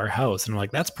into our house. And I'm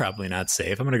like, that's probably not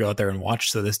safe. I'm going to go out there and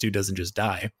watch so this dude doesn't just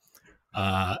die,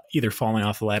 either falling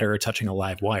off the ladder or touching a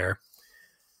live wire.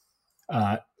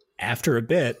 After a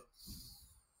bit,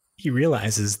 he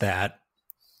realizes that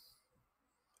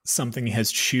something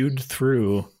has chewed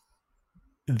through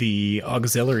the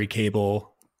auxiliary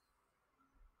cable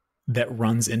that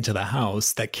runs into the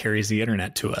house that carries the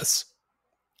internet to us,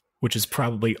 which is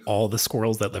probably all the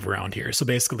squirrels that live around here. So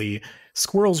basically,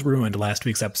 squirrels ruined last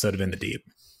week's episode of In the Deep,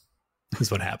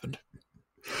 is what happened.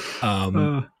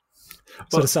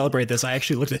 So to celebrate this, I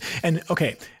actually looked at, and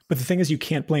okay, but the thing is, you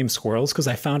can't blame squirrels, because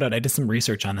I found out, I did some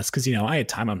research on this, because, you know, I had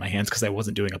time on my hands because I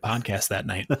wasn't doing a podcast that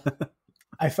night.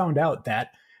 I found out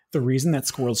that the reason that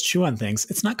squirrels chew on things,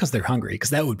 it's not because they're hungry,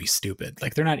 because that would be stupid.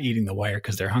 Like, they're not eating the wire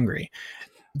because they're hungry.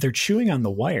 They're chewing on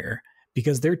the wire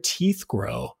because their teeth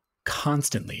grow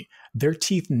constantly. Their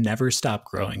teeth never stop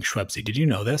growing. Schwebzy, did you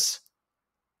know this?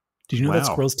 Did you know that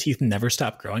squirrels' teeth never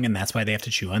stop growing, and that's why they have to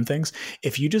chew on things?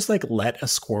 If you just like let a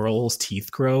squirrel's teeth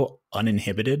grow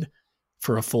uninhibited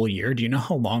for a full year, do you know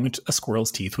how long a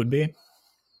squirrel's teeth would be?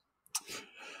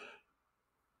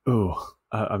 Ooh,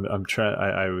 I'm trying.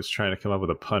 I was trying to come up with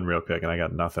a pun real quick, and I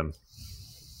got nothing.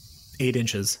 8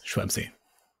 inches, Schwebzy.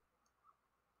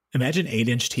 Imagine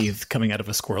 8-inch teeth coming out of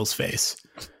a squirrel's face.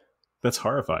 That's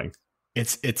horrifying.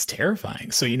 It's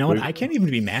terrifying. So you know what? I can't even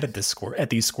be mad at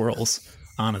these squirrels.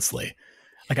 Honestly,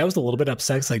 like, I was a little bit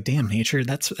upset. It's like, damn, nature,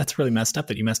 that's really messed up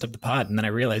that you messed up the pod. And then I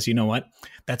realized, you know what?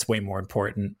 That's way more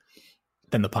important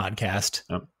than the podcast.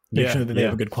 Make sure that they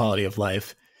have a good quality of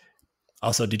life.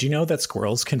 Also, did you know that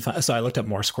squirrels can so I looked up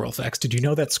more squirrel facts. Did you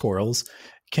know that squirrels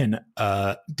can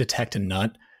detect a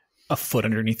nut a foot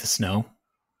underneath the snow?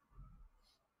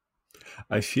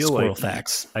 I feel squirrel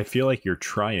facts. I feel like you're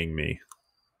trying me.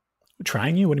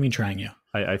 Trying you? What do you mean trying you?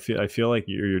 I feel like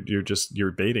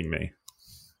you're baiting me.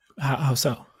 How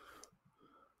so?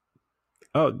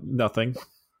 Oh, nothing.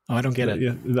 Oh, I don't get it.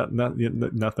 Yeah,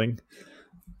 nothing.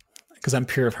 Because I'm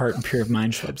pure of heart and pure of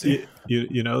mind, Schwebzy.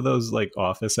 You know those like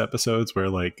Office episodes where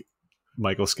like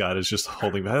Michael Scott is just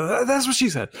holding back. That's what she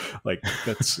said. Like,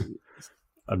 that's.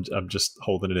 I'm just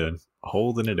holding it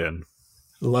in.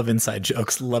 Love inside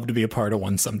jokes. Love to be a part of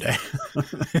one someday.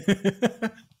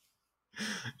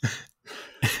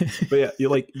 But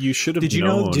yeah, you should have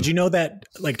known. Did you know that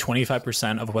like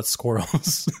 25% of what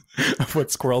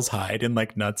squirrels hide in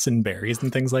like nuts and berries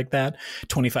and things like that,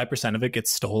 25% of it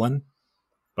gets stolen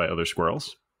by other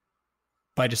squirrels?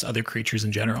 By just other creatures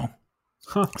in general.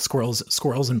 Huh.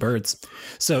 Squirrels and birds.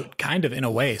 So kind of in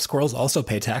a way, squirrels also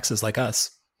pay taxes like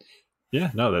us. Yeah,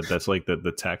 no, that's like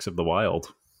the tax of the wild.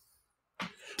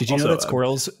 Did you know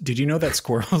that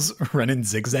squirrels run in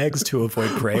zigzags to avoid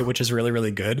prey, which is really,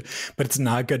 really good, but it's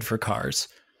not good for cars,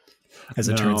 as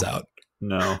it turns out.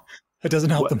 No. It doesn't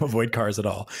help them avoid cars at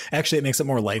all. Actually, it makes it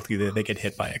more likely that they get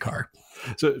hit by a car.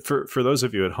 So for those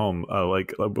of you at home,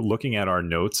 looking at our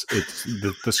notes, it's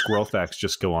the squirrel facts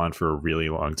just go on for a really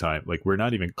long time. Like, we're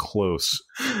not even close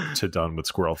to done with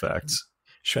squirrel facts.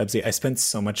 Schwebzy, I spent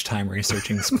so much time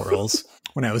researching squirrels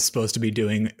when I was supposed to be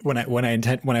doing when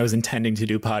I was intending to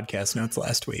do podcast notes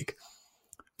last week,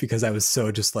 because I was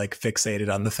so just like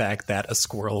fixated on the fact that a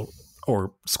squirrel,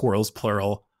 or squirrels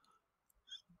plural,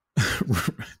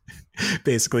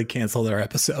 basically canceled our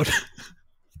episode.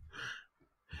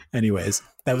 Anyways,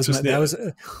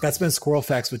 that's been Squirrel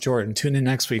Facts with Jordan. Tune in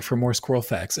next week for more Squirrel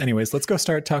Facts. Anyways, let's go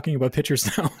start talking about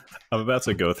pitchers now. I'm about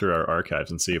to go through our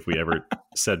archives and see if we ever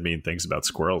said mean things about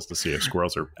squirrels, to see if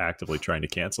squirrels are actively trying to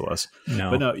cancel us.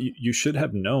 No. But no, you should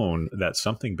have known that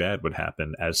something bad would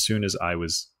happen as soon as I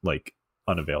was like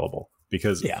unavailable,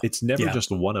 because it's never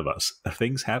just one of us.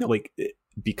 Things happen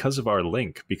because of our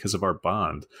link, because of our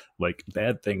bond, like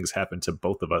bad things happen to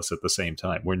both of us at the same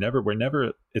time.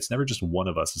 It's never just one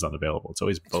of us is unavailable. It's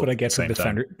always both. That's what I get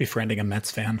for befriending a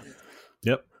Mets fan.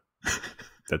 Yep.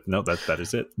 That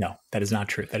is it. No, that is not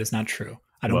true. That is not true.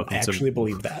 I don't actually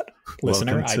believe that.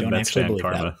 Listener, Welcome I to don't Mets actually fan believe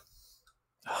karma. that.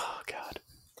 Oh, God.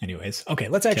 Anyways, okay,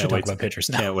 let's actually talk about pitchers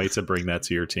now. Can't wait to bring that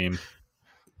to your team.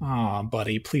 Oh,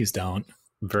 buddy, please don't.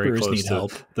 Very Brewers close need to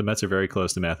help. the Mets are very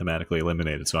close to mathematically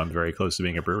eliminated, so I'm very close to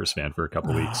being a Brewers fan for a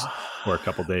couple weeks or a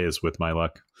couple days with my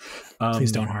luck.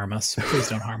 Please don't harm us. Please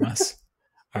don't harm us.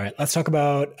 All right, let's talk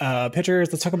about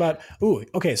pitchers. Let's talk about.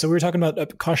 Okay. So we were talking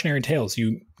about cautionary tales.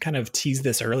 You kind of teased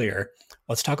this earlier.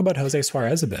 Let's talk about Jose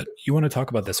Suarez a bit. You want to talk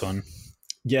about this one?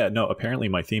 Yeah. No. Apparently,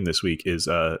 my theme this week is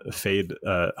fade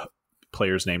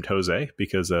players named Jose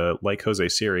because, like Jose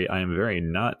Siri, I am very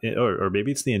not, or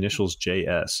maybe it's the initials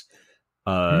JS.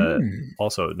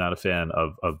 Also, not a fan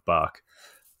of Bach.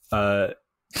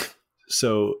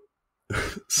 So.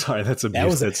 Sorry, that's that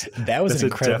was an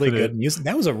incredibly good music.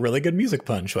 That was a really good music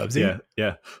pun, Schwebzy.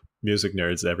 Yeah. Music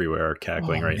nerds everywhere are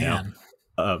cackling now.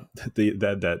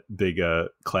 That big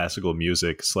classical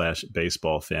music /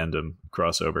 baseball fandom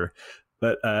crossover.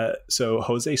 But so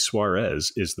Jose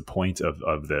Suarez is the point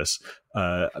of this.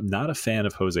 I'm not a fan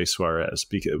of Jose Suarez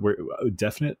because we're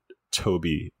definite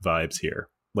Toby vibes here.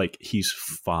 Like he's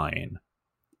fine.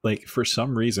 Like for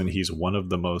some reason he's one of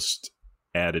the most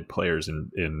added players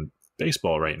in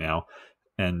baseball right now,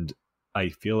 and I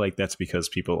feel like that's because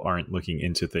people aren't looking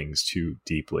into things too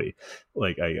deeply.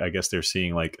 Like I guess they're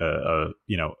seeing like a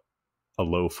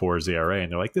low 4 ERA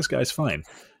and they're like, this guy's fine.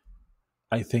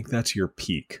 I think that's your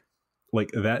peak.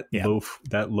 Like that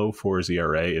low 4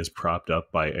 ERA is propped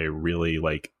up by a really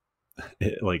like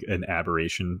an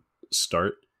aberration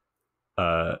start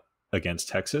against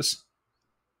Texas.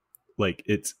 Like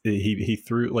he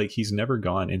threw, like he's never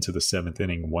gone into the 7th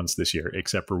inning once this year,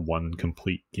 except for one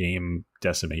complete game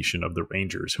decimation of the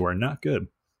Rangers, who are not good.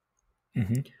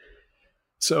 Mm-hmm.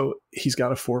 So he's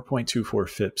got a 4.24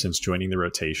 FIP since joining the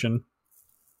rotation.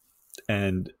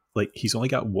 And like, he's only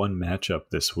got one matchup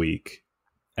this week,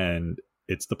 and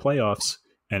it's the playoffs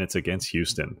and it's against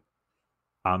Houston.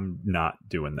 I'm not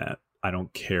doing that. I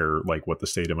don't care like what the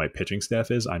state of my pitching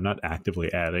staff is. I'm not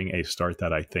actively adding a start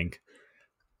that I think,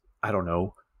 I don't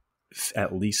know,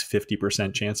 at least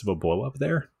 50% chance of a blow up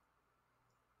there.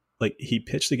 Like he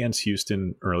pitched against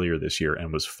Houston earlier this year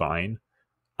and was fine.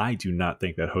 I do not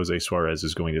think that Jose Suarez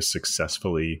is going to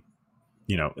successfully,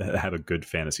 have a good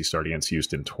fantasy start against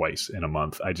Houston twice in a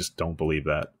month. I just don't believe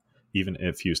that. Even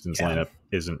if Houston's lineup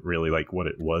isn't really like what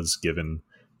it was given,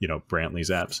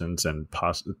 Brantley's absence and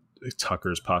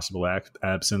Tucker's possible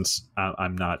absence.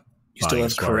 I'm not. You still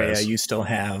have Suarez. Correa. You still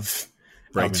have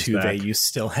Altuve, back.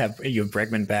 You have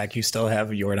Bregman back. You still have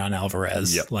Yordan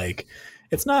Alvarez. Yep. Like,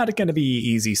 it's not going to be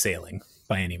easy sailing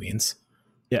by any means.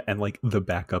 Yeah, and like the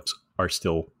backups are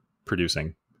still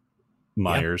producing.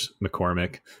 Myers,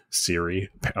 McCormick, Siri,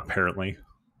 apparently.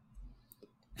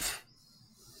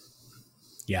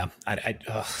 Yeah,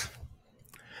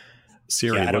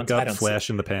 Siri, look up Flash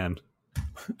in the Pan.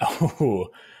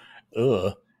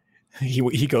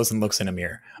 He goes and looks in a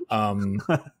mirror.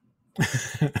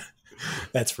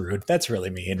 That's rude. That's really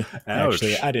mean. Ouch.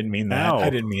 Actually, I didn't mean that. Ow. I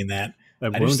didn't mean that.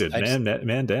 I'm wounded.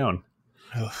 Man down.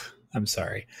 I'm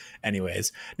sorry.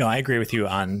 Anyways, no, I agree with you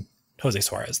on Jose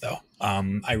Suarez, though.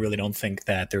 I really don't think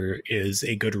that there is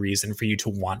a good reason for you to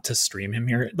want to stream him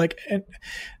here. Like,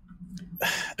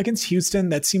 against Houston,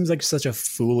 that seems like such a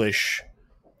foolish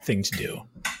thing to do.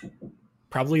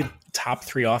 Probably top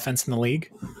 3 offense in the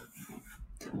league.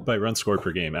 By runs scored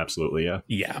per game, absolutely, yeah.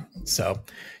 Yeah. So,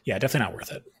 yeah, definitely not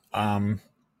worth it.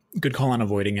 Good call on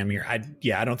avoiding him here. I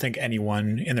don't think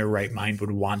anyone in their right mind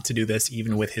would want to do this,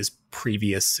 even with his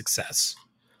previous success.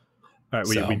 All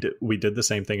right, we did the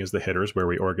same thing as the hitters, where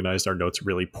we organized our notes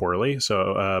really poorly.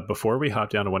 So before we hop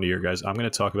down to one of your guys, I'm going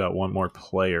to talk about one more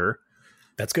player.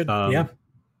 That's good. Yeah,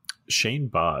 Shane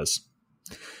Baz.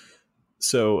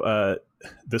 So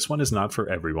this one is not for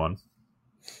everyone.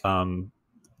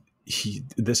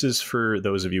 This is for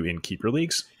those of you in keeper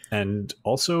leagues, and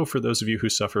also for those of you who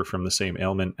suffer from the same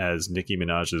ailment as Nicki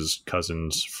Minaj's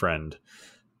cousin's friend.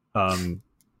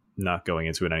 Not going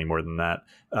into it any more than that.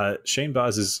 Shane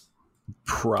Baz is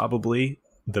probably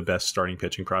the best starting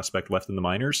pitching prospect left in the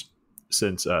minors,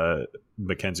 since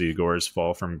Mackenzie Gore's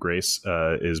fall from grace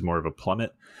is more of a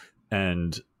plummet,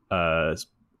 and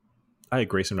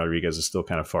Grayson Rodriguez is still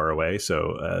kind of far away.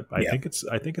 So I think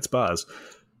it's Baz.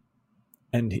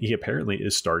 And he apparently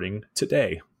is starting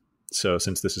today. So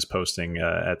since this is posting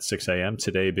at 6 a.m.,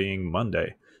 today being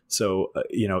Monday. So,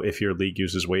 if your league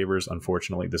uses waivers,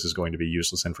 unfortunately, this is going to be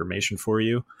useless information for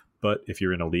you. But if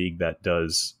you're in a league that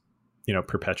does,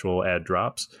 perpetual ad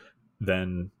drops,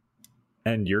 and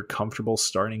you're comfortable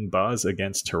starting Baz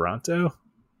against Toronto,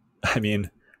 I mean,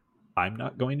 I'm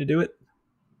not going to do it.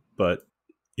 but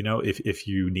if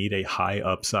you need a high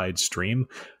upside stream,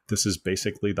 this is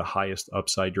basically the highest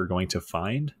upside you're going to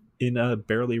find in a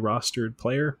barely rostered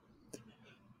player.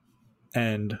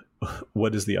 And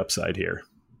what is the upside here?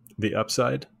 The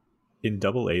upside in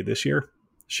AA this year,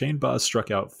 Shane Baz struck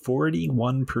out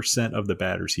 41% of the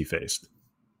batters he faced.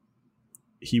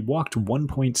 He walked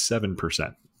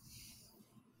 1.7%.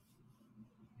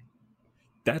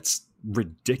 That's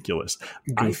ridiculous.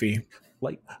 Goofy.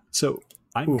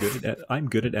 I'm good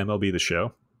at MLB The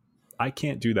Show. I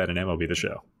can't do that in MLB The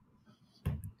Show.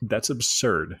 That's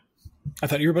absurd. I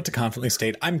thought you were about to confidently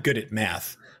state, I'm good at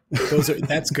math.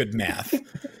 That's good math.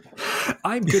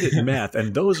 I'm good at math,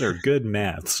 and those are good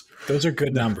maths. Those are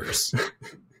good numbers.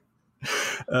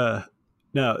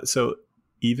 No, so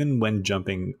even when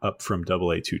jumping up from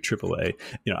AA to AAA,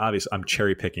 obviously I'm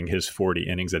cherry picking his 40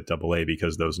 innings at AA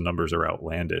because those numbers are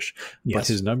outlandish. Yes. But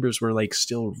his numbers were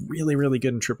still really, really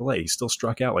good in AAA. He still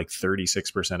struck out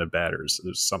 36% of batters.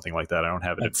 There's something like that. I don't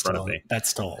have it in front of me. That's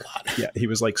still a lot. Yeah, he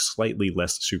was slightly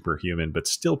less superhuman, but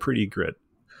still pretty good.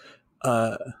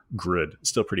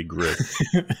 Still pretty good.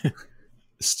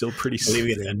 Still pretty.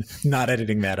 Leave it in. Not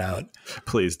editing that out.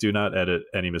 Please do not edit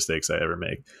any mistakes I ever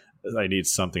make. I need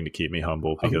something to keep me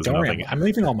humble because don't worry, I'm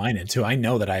leaving all mine in too. I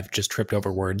know that I've just tripped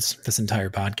over words this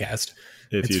entire podcast.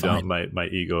 If you don't, my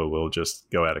ego will just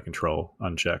go out of control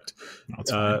unchecked.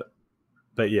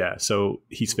 But yeah, so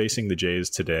he's facing the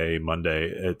Jays today,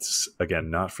 Monday. It's,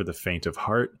 again, not for the faint of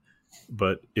heart,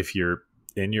 but if you're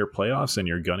in your playoffs and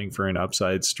you're gunning for an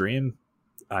upside stream,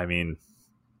 I mean,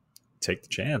 take the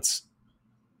chance.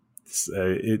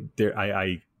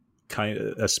 I kind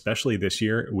of, especially this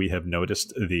year, we have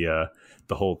noticed the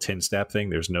whole tin snap thing.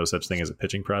 There's no such thing as a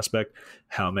pitching prospect.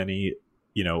 How many,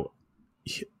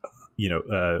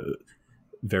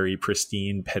 very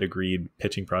pristine, pedigreed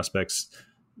pitching prospects,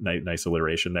 nice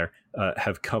alliteration there,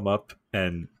 have come up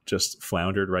and just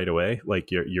floundered right away.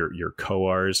 Like your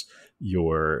Coars,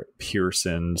 your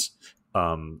Pearsons.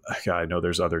 I know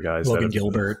there's other guys. Logan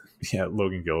Gilbert. Yeah,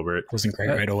 Logan Gilbert Wasn't great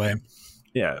right away.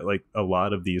 Yeah, a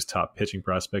lot of these top pitching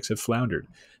prospects have floundered.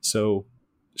 So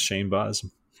Shane Baz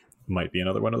might be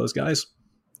another one of those guys,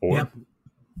 or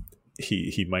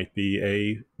he might be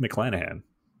a McClanahan.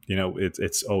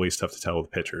 It's always tough to tell with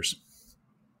pitchers.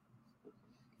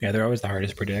 Yeah, they're always the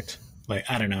hardest to predict.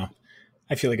 I don't know.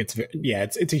 I feel like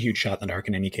it's a huge shot in the dark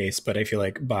in any case, but I feel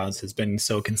like Baz has been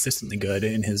so consistently good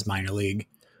in his minor league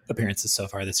appearances so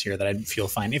far this year that I'd feel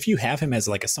fine. If you have him as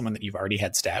someone that you've already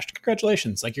had stashed,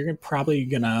 congratulations. You're probably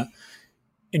gonna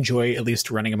enjoy at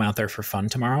least running him out there for fun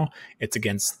tomorrow. It's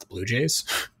against the Blue Jays.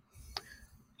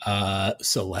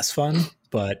 So less fun,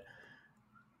 but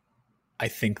I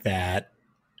think that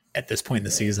at this point in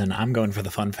the season, I'm going for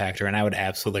the fun factor, and I would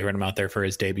absolutely run him out there for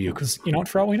his debut because,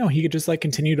 for all we know, he could just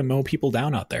continue to mow people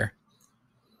down out there.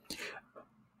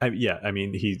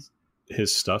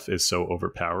 His stuff is so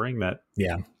overpowering that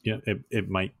it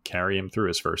might carry him through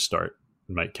his first start.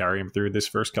 It might carry him through this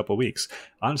first couple of weeks.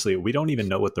 Honestly, we don't even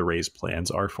know what the Rays'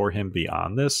 plans are for him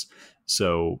beyond this.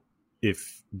 So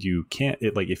if you can't,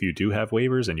 if you do have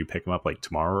waivers and you pick him up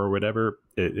tomorrow or whatever,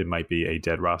 it might be a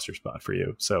dead roster spot for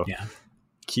you. So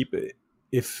keep it.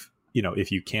 If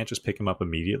you can't just pick him up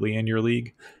immediately in your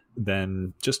league,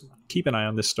 then just keep an eye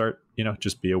on this start.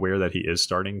 Just be aware that he is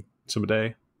starting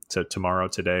today.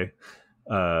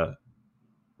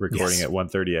 Recording at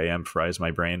 1:30 a.m. fries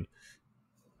my brain.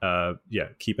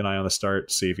 Keep an eye on the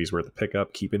start, see if he's worth a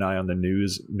pickup. Keep an eye on the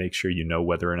news, make sure you know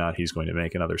whether or not he's going to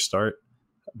make another start.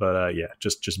 But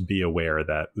just be aware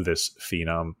that this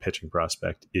phenom pitching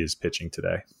prospect is pitching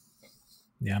today.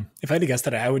 Yeah, if I had to guess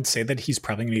that, I would say that he's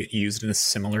probably going to get used in a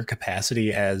similar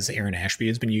capacity as Aaron Ashby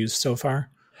has been used so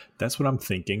far. That's what I'm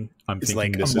thinking. It's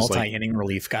this a multi-inning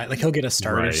relief guy. He'll get a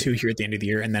start or two here at the end of the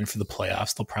year, and then for the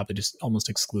playoffs, they'll probably just almost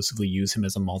exclusively use him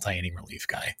as a multi-inning relief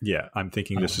guy. Yeah, I'm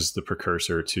thinking this is the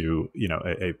precursor to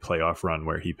a playoff run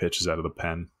where he pitches out of the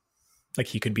pen.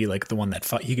 He could be the one that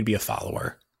he could be a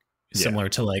follower, similar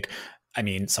to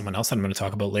someone else I'm going to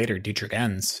talk about later, Dietrich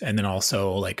Enns, and then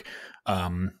also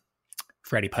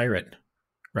Freddie Pirate,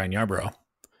 Ryan Yarbrough.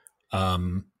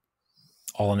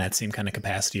 All in that same kind of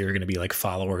capacity are going to be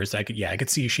followers. I could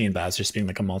see Shane Baz just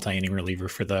being a multi-inning reliever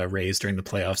for the Rays during the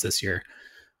playoffs this year.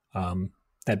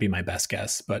 That'd be my best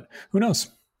guess, but who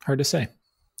knows? Hard to say.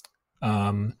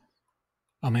 Oh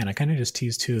man, I kind of just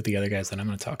teased two of the other guys that I'm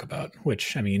going to talk about,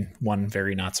 which, one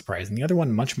very not surprising, the other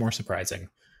one much more surprising.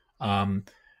 Actually,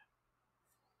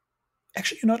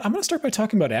 you know what? I'm going to start by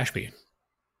talking about Ashby.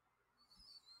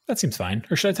 That seems fine.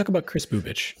 Or should I talk about Chris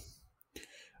Bubich?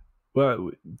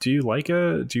 Well, do you like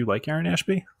Aaron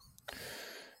Ashby?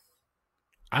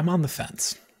 I'm on the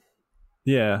fence.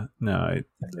 Yeah, no,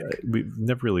 we've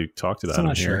never really talked about I'm him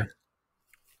not here.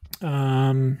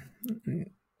 sure.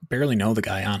 Barely know the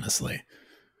guy, honestly.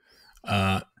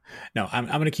 No, I'm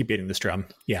going to keep beating this drum.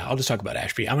 Yeah, I'll just talk about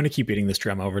Ashby. I'm going to keep beating this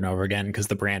drum over and over again because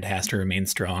the brand has to remain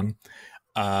strong.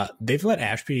 They've let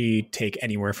Ashby take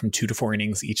anywhere from 2 to 4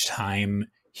 innings each time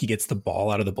he gets the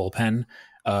ball out of the bullpen.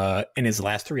 In his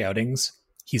last 3 outings,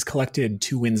 he's collected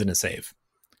 2 wins and a save,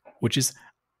 which is,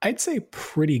 I'd say,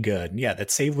 pretty good. Yeah,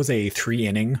 that save was a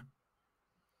 3-inning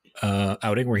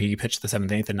outing where he pitched the 7th,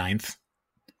 8th, and 9th.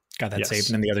 Got that saved,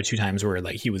 and then the other 2 times where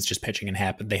like he was just pitching and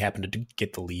they happened to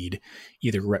get the lead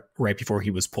either right before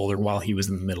he was pulled or while he was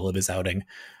in the middle of his outing.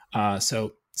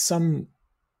 So some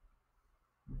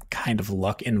kind of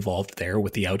luck involved there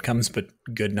with the outcomes, but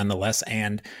good nonetheless.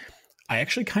 And I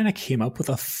actually kind of came up with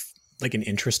an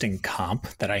interesting comp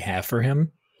that I have for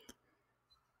him,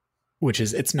 which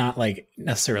is, it's not like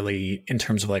necessarily in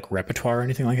terms of like repertoire or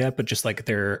anything like that, but just like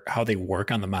how they work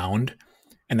on the mound.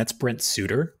 And that's Brent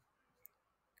Suter.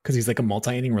 Because he's like a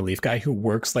multi-inning relief guy who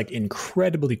works like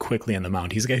incredibly quickly on the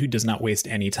mound. He's a guy who does not waste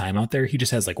any time out there. He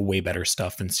just has like way better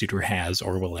stuff than Suter has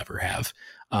or will ever have.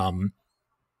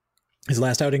 His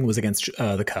last outing was against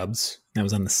the Cubs. That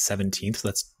was on the 17th. So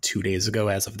that's 2 days ago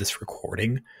as of this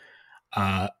recording.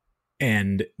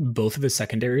 And both of his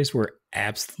secondaries were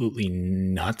absolutely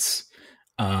nuts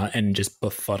and just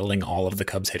befuddling all of the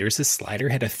Cubs hitters. His slider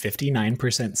had a 59%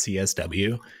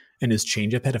 CSW. And his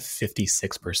changeup had a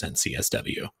 56%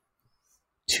 CSW.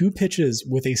 2 pitches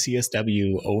with a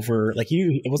CSW over, like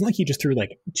it wasn't like he just threw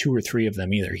like 2 or 3 of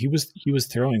them either. He was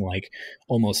throwing like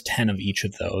almost 10 of each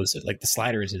of those. Like the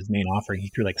slider is his main offering.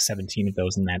 He threw like 17 of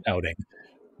those in that outing.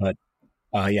 But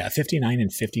 59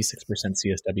 and 56%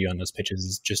 CSW on those pitches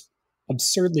is just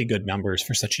absurdly good numbers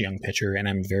for such a young pitcher. And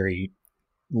I'm very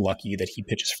lucky that he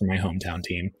pitches for my hometown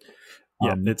team.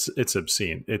 Yeah, it's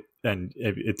obscene. It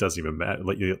doesn't even matter.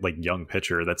 Like young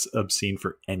pitcher, that's obscene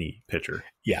for any pitcher.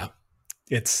 Yeah,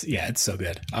 it's so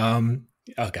good. Oh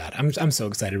God, I'm so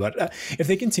excited about it. If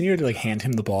they continue to like hand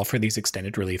him the ball for these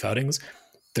extended relief outings,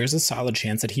 there's a solid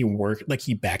chance that he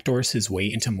backdoors his way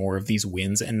into more of these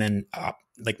wins and then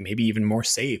like maybe even more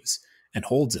saves and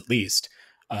holds at least.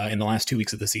 In the last 2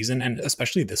 weeks of the season, and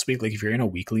especially this week, like if you're in a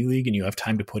weekly league and you have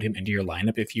time to put him into your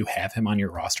lineup, if you have him on your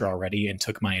roster already and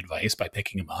took my advice by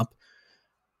picking him up,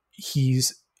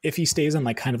 if he stays on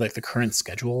like kind of like the current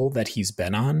schedule that he's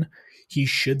been on, he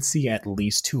should see at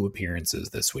least 2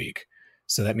 appearances this week.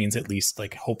 So that means at least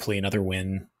like hopefully another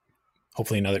win,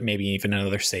 hopefully maybe even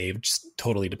another save, just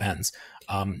totally depends.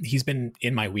 He's been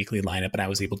in my weekly lineup and I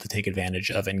was able to take advantage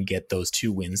of and get those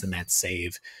 2 wins and that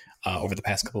save over the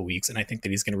past couple of weeks. And I think that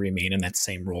he's going to remain in that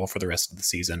same role for the rest of the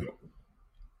season.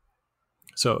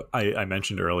 So I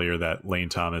mentioned earlier that Lane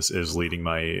Thomas is leading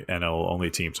my NL only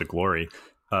team to glory.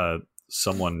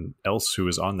 Someone else who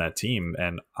is on that team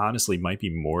and honestly might be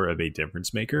more of a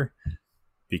difference maker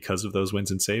because of those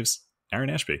wins and saves, Aaron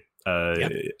Ashby.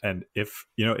 Yep. And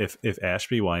if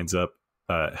Ashby winds up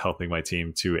helping my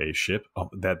team to a ship,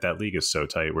 that league is so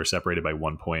tight. We're separated by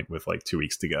 1 point with like 2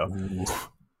 weeks to go. Ooh.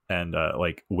 And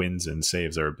like wins and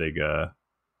saves are a big,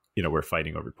 we're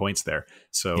fighting over points there.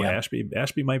 So yeah.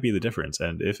 Ashby might be the difference.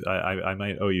 And if I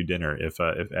might owe you dinner if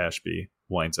Ashby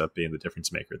winds up being the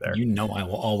difference maker there. I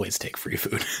will always take free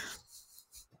food.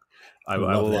 I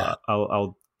will.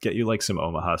 I'll get you like some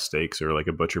Omaha steaks or like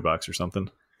a butcher box or something.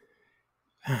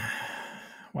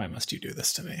 Why must you do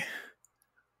this to me?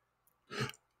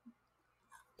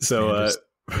 So,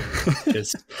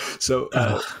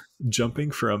 jumping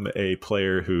from a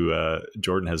player who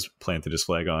Jordan has planted his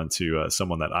flag on to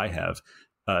someone that I have,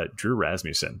 Drew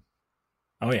Rasmussen.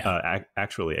 Oh yeah,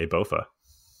 actually a BOFA.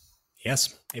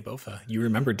 Yes, a BOFA. You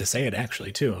remembered to say it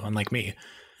actually too, unlike me.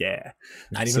 Yeah,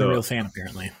 not even a real fan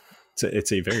apparently.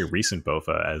 It's a very recent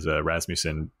BOFA as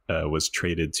Rasmussen was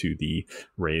traded to the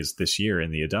Rays this year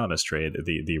in the Adames trade,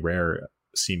 the rare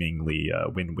seemingly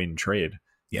win-win trade.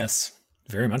 Yes,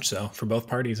 very much so. For both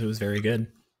parties, it was very good.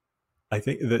 I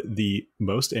think that the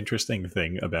most interesting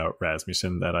thing about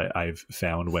Rasmussen that I've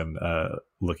found when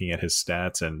looking at his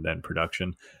stats and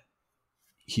production,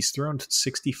 he's thrown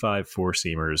 65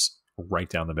 four-seamers right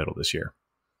down the middle this year.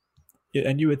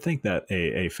 And you would think that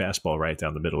a fastball right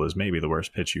down the middle is maybe the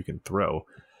worst pitch you can throw.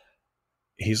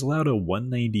 He's allowed a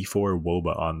 194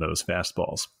 WOBA on those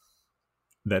fastballs.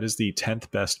 That is the 10th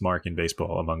best mark in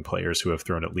baseball among players who have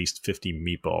thrown at least 50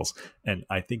 meatballs. And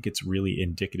I think it's really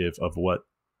indicative of what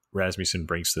Rasmussen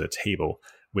brings to the table,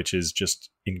 which is just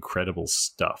incredible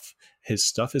stuff. His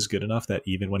stuff is good enough that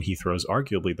even when he throws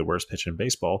arguably the worst pitch in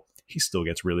baseball, he still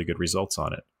gets really good results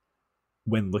on it.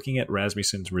 when looking at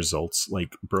Rasmussen's results,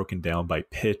 like broken down by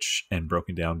pitch and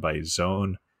broken down by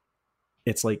zone,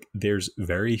 it's like there's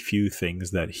very few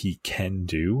things that he can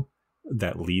do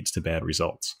that leads to bad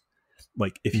results.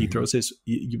 Like if he throws his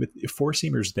four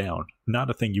seamers down, not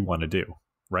a thing you want to do,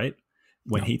 right?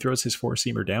 When he throws his four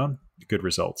seamer down, good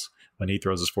results. When he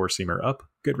throws his four seamer up,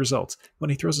 good results.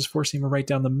 When he throws his four seamer right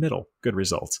down the middle, good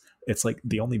results. It's like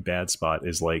the only bad spot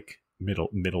is like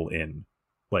middle in,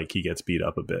 like he gets beat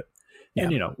up a bit. Yeah.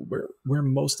 And, you know, we're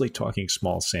mostly talking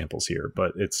small samples here,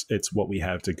 but it's what we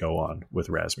have to go on with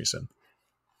Rasmussen.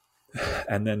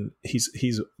 And then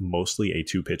he's mostly a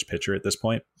two-pitch pitcher at this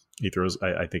point. He throws,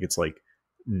 I think it's like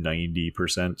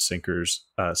 90% sinkers,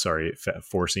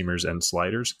 four seamers and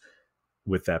sliders,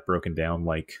 with that broken down,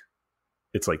 like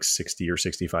it's like 60 or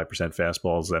 65%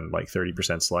 fastballs and like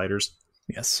 30% sliders.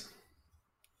 Yes.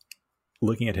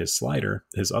 Looking at his slider,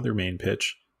 his other main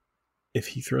pitch, if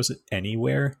he throws it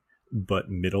anywhere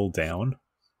but middle down,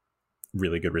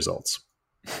 really good results.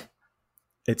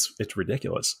 It's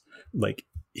ridiculous. Like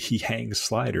he hangs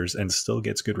sliders and still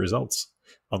gets good results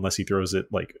unless he throws it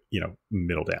like, you know,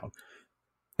 middle down.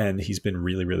 And he's been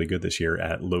really, really good this year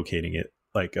at locating it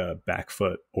like a back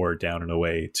foot or down and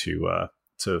away to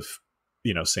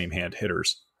you know, same hand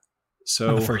hitters. So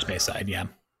on the first base side, yeah.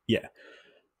 Yeah.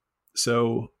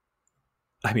 So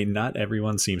I mean, not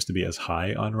everyone seems to be as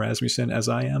high on Rasmussen as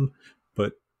I am,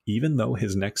 but even though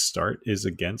his next start is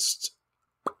against,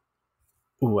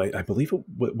 I believe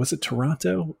was it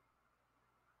Toronto?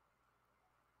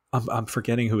 I'm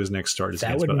forgetting who his next start is.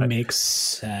 That against, would make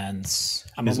sense.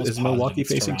 Is Milwaukee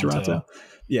facing Toronto?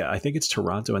 Yeah, I think it's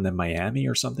Toronto and then Miami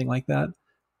or something like that.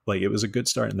 Like it was a good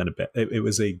start and then it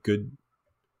was a good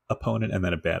opponent and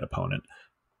then a bad opponent.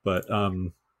 But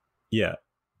yeah,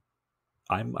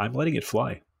 I'm letting it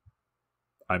fly.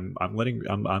 I'm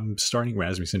starting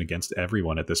Rasmussen against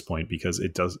everyone at this point because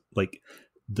it does, like,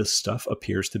 the stuff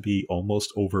appears to be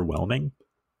almost overwhelming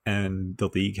and the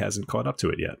league hasn't caught up to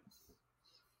it yet.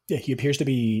 Yeah, he appears to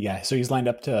be. Yeah, so he's lined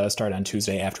up to start on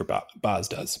Tuesday after Boz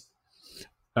does.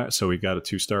 All right, so we've got a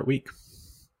 2-start week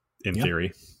in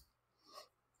theory.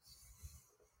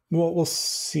 Well, we'll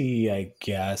see, I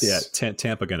guess. Yeah,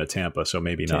 Tampa going to Tampa, so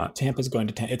maybe not. Tampa's going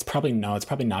to Tampa. It's probably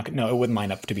not. No, it wouldn't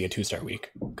line up to be a 2-start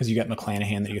week because you got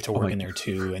McClanahan that you have to work in there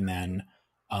too, and then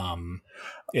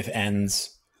if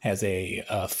Enns has a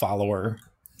follower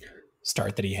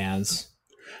start that he has.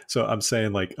 So I'm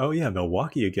saying like, oh yeah,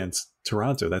 Milwaukee against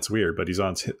Toronto. That's weird, but he's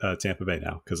on Tampa Bay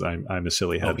now because I'm a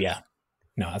silly head. Oh yeah,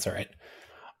 no, that's all right.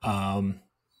 No,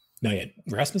 yeah,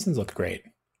 Rasmussen's looked great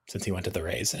since he went to the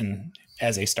Rays, and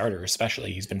as a starter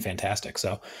especially, he's been fantastic.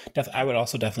 So I would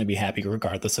also definitely be happy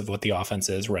regardless of what the offense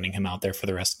is, running him out there for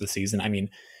the rest of the season. I mean,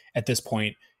 at this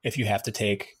point, if you have to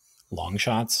take long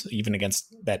shots, even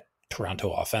against that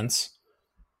Toronto offense,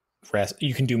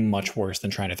 you can do much worse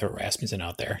than trying to throw Rasmussen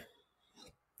out there.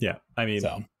 Yeah, I mean,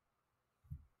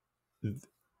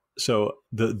 so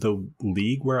the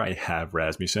league where I have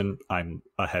Rasmussen, I'm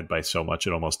ahead by so much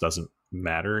it almost doesn't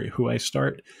matter who I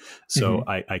start. So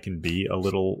I can be a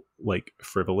little like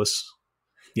frivolous.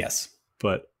 Yes.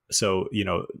 But so, you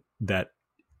know, that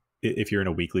if you're in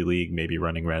a weekly league, maybe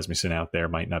running Rasmussen out there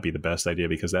might not be the best idea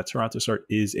because that Toronto start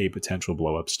is a potential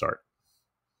blow up start.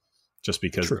 Just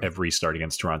because every start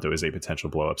against Toronto is a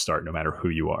potential blow up start, no matter who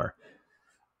you are.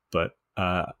 But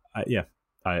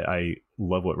I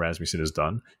love what Rasmussen has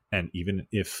done, and even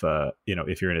if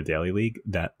if you're in a daily league,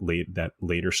 that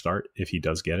later start, if he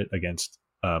does get it against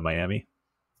Miami,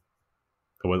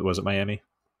 was it Miami?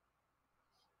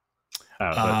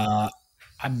 I'm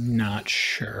not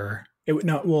sure. I don't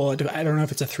know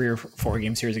if it's a 3 or 4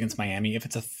 game series against Miami. If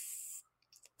it's a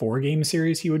 4 game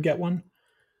series, he would get one.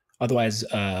 Otherwise,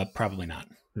 probably not.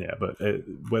 Yeah, but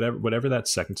whatever that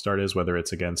second start is, whether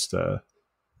it's against.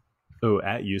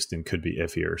 At Houston could be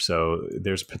iffier. So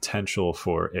there's potential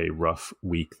for a rough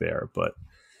week there. But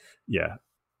yeah,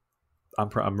 I'm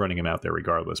running him out there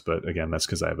regardless. But again, that's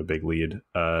because I have a big lead.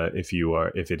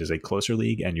 If it is a closer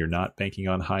league and you're not banking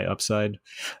on high upside,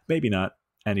 maybe not.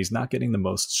 And he's not getting the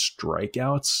most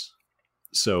strikeouts.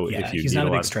 So yeah, if you he's not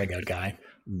a big strikeout guy.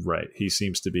 Right. He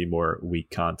seems to be more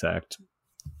weak contact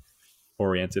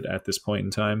oriented at this point in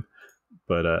time.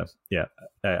 But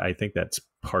I think that's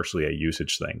partially a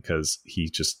usage thing because he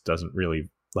just doesn't really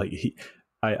like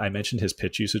I mentioned his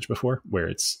pitch usage before where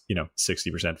it's 60%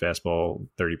 fastball,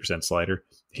 30% slider.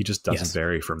 He just doesn't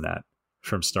vary from that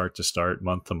from start to start,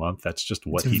 month to month. That's just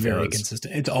what he does. Very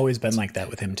consistent. It's always been like that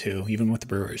with him too, even with the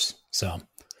Brewers. So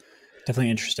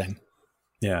definitely interesting.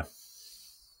 Yeah.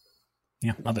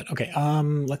 Yeah, love it. Okay,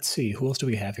 let's see. Who else do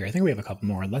we have here? I think we have a couple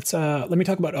more. Let me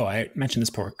talk about. Oh, I mentioned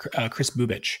this before. Chris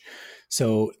Bubich.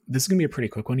 So this is gonna be a pretty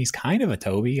quick one. He's kind of a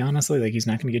Toby, honestly. Like he's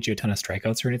not gonna get you a ton of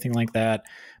strikeouts or anything like that.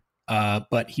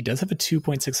 But he does have a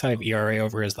 2.65 ERA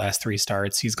over his last 3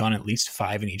 starts. He's gone at least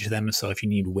 5 in each of them. So if you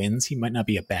need wins, he might not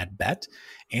be a bad bet.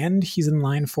 And he's in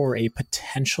line for a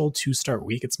potential 2-start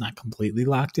week. It's not completely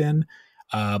locked in.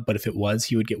 But if it was,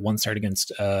 he would get 1 start against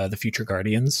the future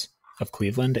Guardians of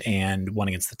Cleveland and 1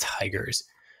 against the Tigers.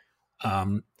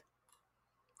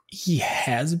 He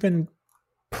has been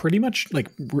pretty much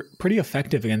pretty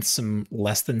effective against some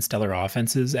less than stellar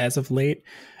offenses as of late.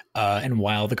 And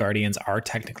while the Guardians are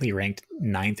technically ranked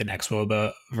 9th in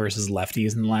xWOBA versus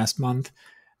lefties in the last month,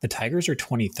 the Tigers are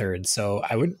 23rd. So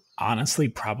I would honestly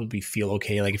probably feel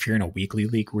okay. Like if you're in a weekly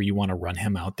league where you want to run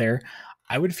him out there,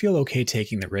 I would feel okay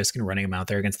taking the risk and running him out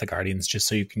there against the Guardians just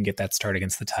so you can get that start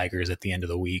against the Tigers at the end of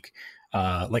the week.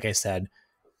 Like I said,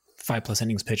 5+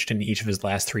 innings pitched in each of his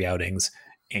last 3 outings,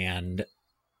 and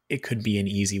it could be an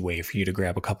easy way for you to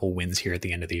grab a couple wins here at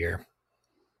the end of the year.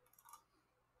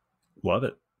 Love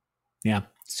it. Yeah,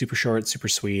 super short, super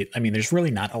sweet. I mean, there's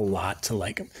really not a lot to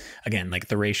like. Again, like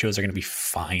the ratios are going to be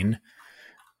fine.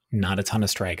 Not a ton of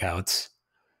strikeouts.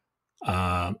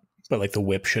 But like the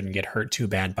whip shouldn't get hurt too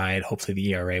bad by it. Hopefully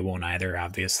the ERA won't either,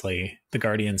 obviously. The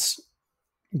Guardians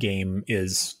game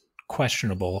is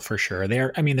questionable for sure.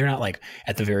 They're not like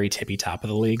at the very tippy top of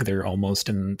the league. They're almost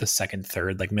in the second,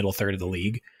 third, like middle third of the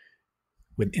league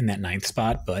in that 9th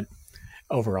spot. But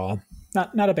overall,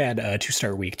 not a bad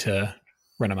 2-start week to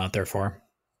run them out there for.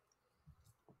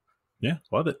 Yeah,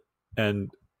 love it. And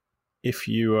if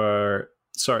you are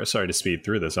sorry to speed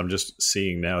through this, I'm just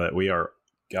seeing now that we are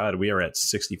at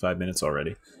 65 minutes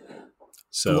already.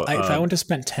 So if I want to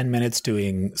spend 10 minutes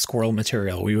doing squirrel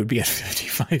material, we would be at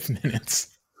 55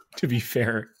 minutes. To be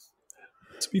fair.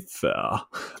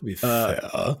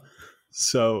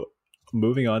 So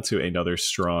moving on to another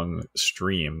strong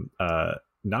stream,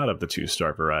 not of the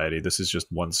 2-start variety. This is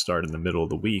just 1 start in the middle of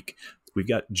the week. We've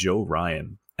got Joe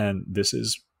Ryan, and this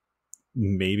is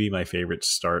maybe my favorite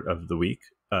start of the week,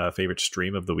 favorite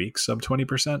stream of the week, sub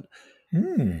 20%.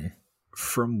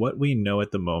 From what we know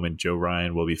at the moment, Joe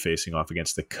Ryan will be facing off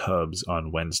against the Cubs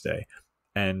on Wednesday.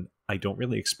 And I don't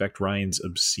really expect Ryan's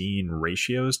obscene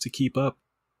ratios to keep up,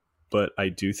 but I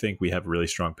do think we have really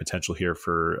strong potential here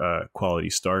for a quality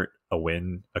start, a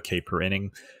win, a K per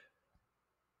inning.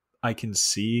 I can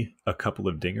see a couple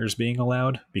of dingers being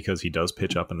allowed because he does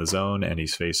pitch up in the zone and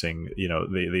he's facing,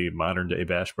 the modern day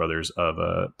Bash brothers of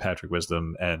Patrick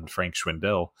Wisdom and Frank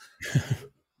Schwindel.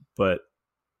 But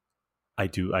I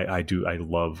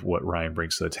love what Ryan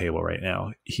brings to the table right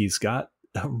now. He's got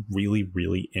a really,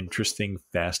 really interesting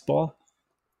fastball.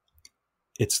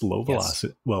 It's low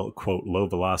velocity. Well, quote, low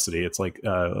velocity. It's like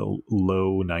low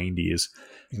 90s.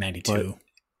 92.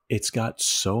 It's got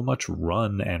so much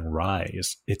run and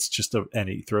rise. It's just and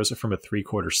he throws it from a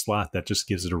 3/4 slot that just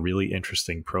gives it a really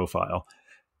interesting profile.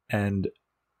 And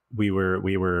we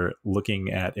were looking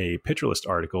at a Pitcher List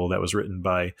article that was written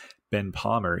by Ben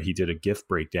Palmer. He did a GIF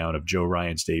breakdown of Joe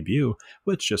Ryan's debut,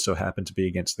 which just so happened to be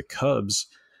against the Cubs.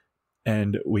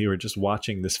 And we were just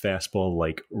watching this fastball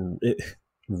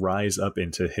rise up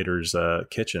into hitters'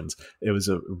 kitchens. It's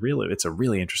a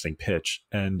really interesting pitch,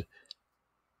 and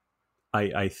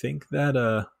I think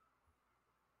that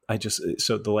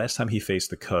so the last time he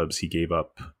faced the Cubs, he gave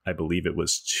up, I believe it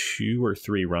was 2 or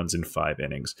 3 runs in 5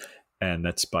 innings, and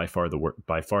that's by far the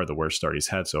worst start he's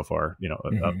had so far.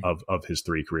 Of his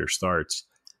 3 career starts,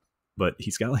 but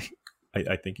he's got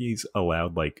I think he's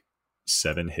allowed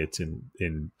 7 hits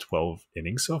in 12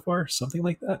 innings so far, something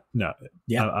like that. No,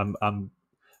 yeah, I'm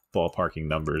ballparking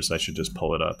numbers. I should just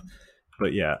pull it up,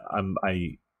 but yeah,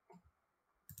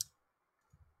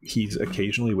 he's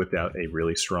occasionally whipped out a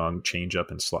really strong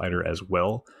changeup and slider as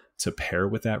well to pair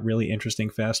with that really interesting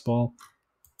fastball.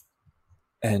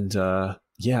 And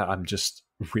I'm just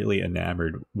really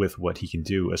enamored with what he can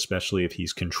do, especially if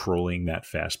he's controlling that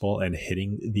fastball and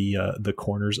hitting the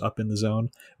corners up in the zone,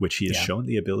 which he has shown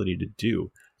the ability to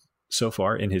do. So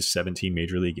far in his 17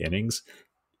 major league innings,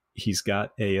 he's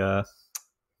got a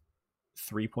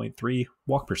 3.3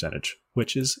 walk percentage,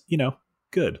 which is,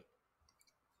 good.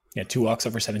 Yeah, 2 walks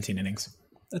over 17 innings.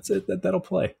 That's it. That'll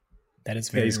play. That is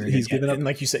very, very he's good. given up. And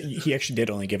like you said, he actually did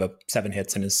only give up 7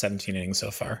 hits in his 17 innings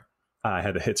so far. I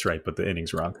had the hits right, but the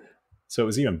innings wrong. So it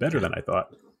was even better than I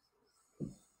thought.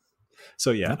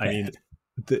 So yeah, I mean,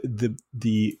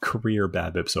 the career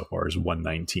BABIP so far is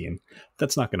 119.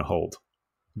 That's not going to hold,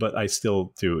 but I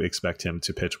still do expect him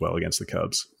to pitch well against the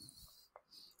Cubs.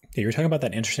 Yeah, you're talking about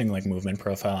that interesting like movement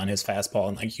profile on his fastball,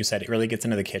 and like you said, it really gets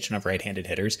into the kitchen of right-handed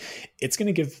hitters. It's going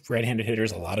to give right-handed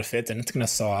hitters a lot of fits, and it's going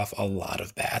to saw off a lot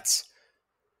of bats.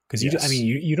 Because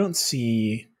you don't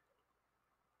see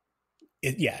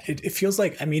it. Yeah, it feels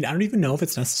like, I mean, I don't even know if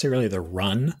it's necessarily the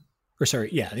run, or sorry,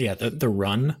 the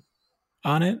run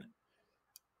on it.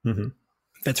 Mm-hmm.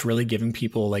 That's really giving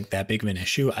people like that big of an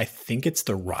issue. I think it's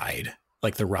the ride,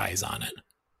 like the rise on it,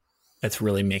 that's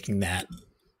really making that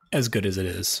as good as it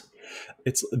is.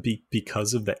 It's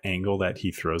because of the angle that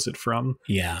he throws it from.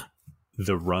 Yeah.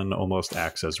 The run almost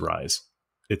acts as rise.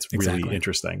 It's really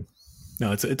interesting.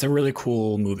 No, it's a really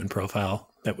cool movement profile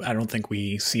that I don't think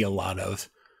we see a lot of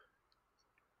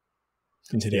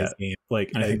in today's game.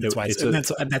 Like, and I think that's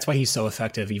why he's so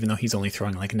effective, even though he's only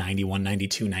throwing like 91,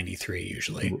 92, 93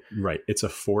 usually. Right. It's a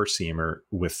four-seamer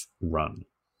with run.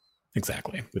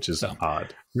 Exactly. Which is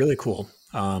odd. Really cool.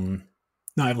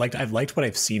 No, I've liked what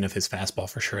I've seen of his fastball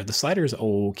for sure. The slider is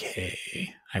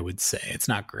okay, I would say. It's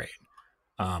not great.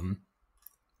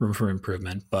 Room for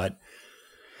improvement, but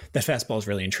that fastball is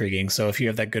really intriguing. So if you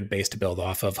have that good base to build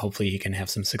off of, hopefully he can have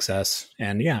some success.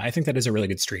 And yeah, I think that is a really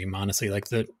good stream, honestly. Like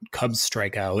the Cubs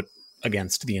strike out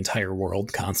against the entire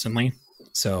world constantly.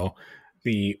 So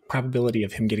the probability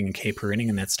of him getting a K per inning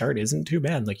in that start isn't too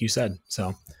bad, like you said.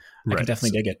 So I can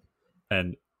definitely dig it.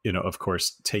 And of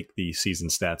course, take the season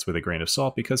stats with a grain of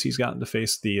salt, because he's gotten to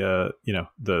face the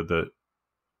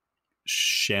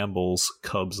shambles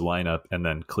Cubs lineup and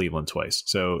then Cleveland twice.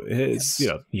 So it's,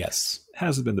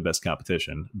 hasn't been the best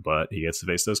competition, but he gets to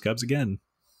face those Cubs again.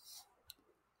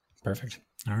 Perfect.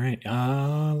 All right.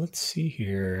 Let's see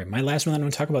here. My last one that I'm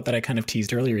going to talk about that I kind of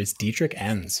teased earlier is Dietrich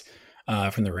Enns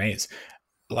from the Rays.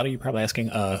 A lot of you probably asking,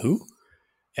 who?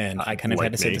 And I kind of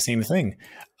had to say the same thing.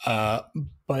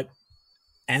 But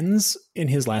Enns, in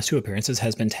his last two appearances,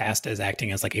 has been tasked as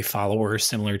acting as like a follower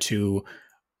similar to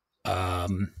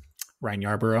Ryan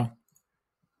Yarbrough.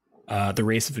 The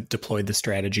Rays have deployed the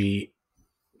strategy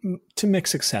to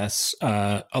mixed success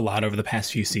a lot over the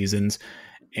past few seasons,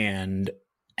 and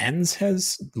Enns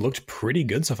has looked pretty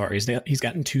good so far. He's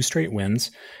gotten 2 straight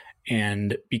wins,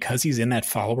 and because he's in that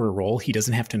follower role, he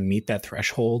doesn't have to meet that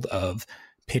threshold of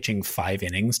pitching 5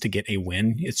 innings to get a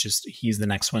win. It's just he's the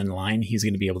next one in line. He's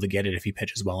going to be able to get it if he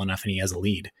pitches well enough and he has a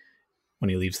lead when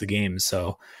he leaves the game.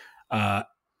 So I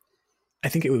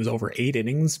think it was over 8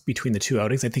 innings between the 2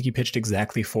 outings. I think he pitched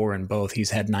exactly 4 in both.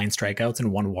 He's had 9 strikeouts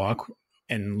and 1 walk,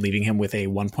 and leaving him with a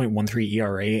 1.13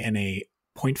 ERA and a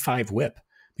 0.5 whip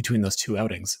between those 2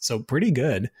 outings. So pretty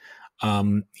good.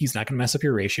 He's not going to mess up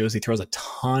your ratios. He throws a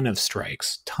ton of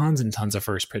strikes, tons and tons of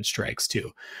first pitch strikes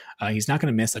too. He's not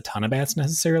going to miss a ton of bats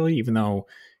necessarily, even though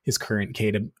his current K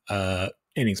to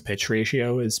innings pitch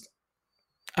ratio is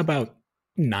about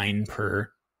 9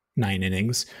 per 9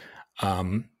 innings.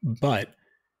 But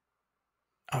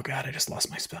oh God, I just lost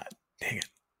my spot. Dang it.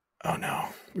 Oh no,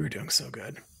 we were doing so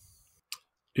good.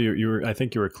 You were, I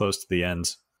think you were close to the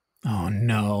ends. Oh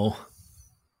no.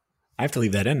 I have to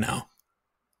leave that in now.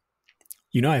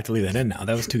 I have to leave that in now.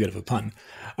 That was too good of a pun.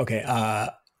 Okay.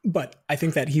 But I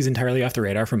think that he's entirely off the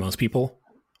radar for most people.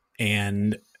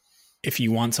 And if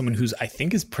you want someone who's, I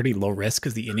think, is pretty low risk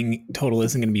because the inning total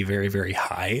isn't going to be very, very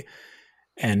high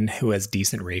and who has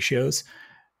decent ratios,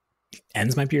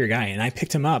 Enns might be your guy. And I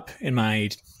picked him up in my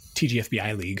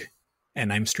TGFBI league,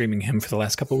 and I'm streaming him for the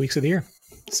last couple of weeks of the year.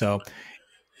 So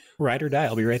ride or die,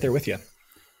 I'll be right there with you.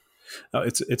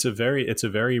 It's a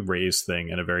very Rays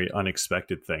thing and a very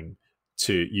unexpected thing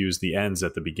to use the ends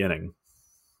at the beginning.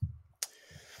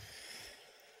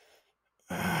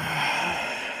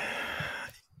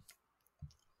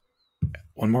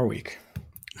 One more week.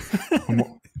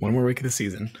 one more week of the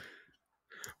season.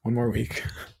 One more week.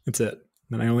 That's it.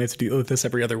 Then I only have to deal with this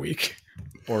every other week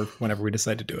or whenever we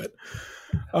decide to do it.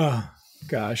 Oh,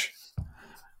 gosh.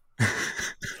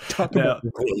 Talk about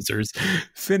the closers.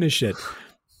 Finish it.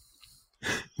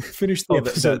 Finish the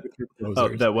episode with your closers.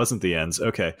 Oh, that wasn't the ends.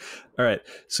 Okay. All right.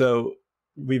 So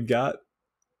we've got,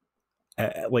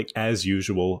 like as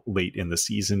usual, late in the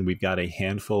season, we've got a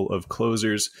handful of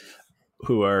closers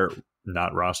who are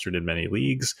not rostered in many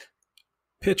leagues,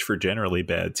 pitch for generally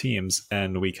bad teams,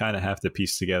 and we kind of have to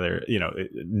piece together,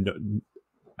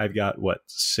 I've got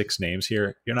 6 names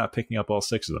here. You're not picking up all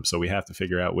 6 of them, so we have to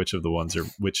figure out which of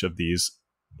these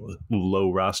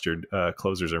low rostered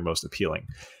closers are most appealing.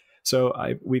 So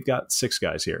we've got 6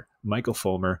 guys here: Michael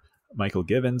Fulmer, Michael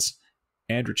Givens,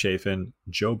 Andrew Chafin,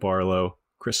 Joe Barlow,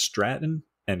 Chris Stratton,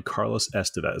 and Carlos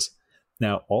Estevez.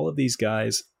 Now, all of these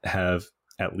guys have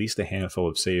at least a handful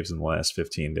of saves in the last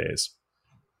 15 days.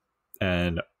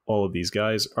 And all of these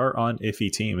guys are on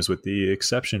iffy teams, with the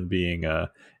exception being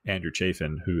Andrew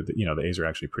Chafin, who, the A's are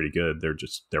actually pretty good.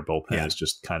 Their bullpen is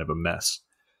just kind of a mess.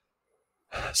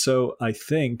 So I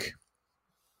think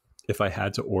if I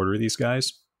had to order these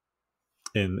guys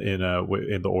in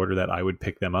the order that I would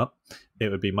pick them up, it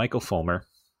would be Michael Fulmer,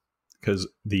 because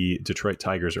the Detroit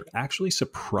Tigers are actually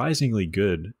surprisingly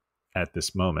good at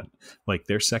this moment. Like,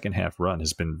 their second half run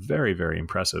has been very, very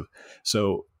impressive.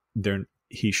 So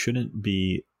he shouldn't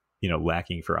be,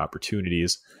 lacking for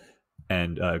opportunities.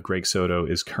 And Greg Soto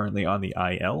is currently on the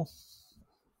IL.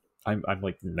 I'm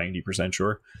like 90%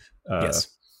 sure. Yes.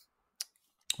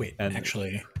 Wait, and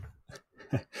actually,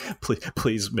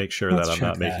 please make sure that I'm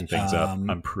not making things up.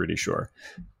 I'm pretty sure.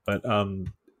 But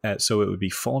so it would be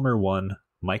Fulmer 1,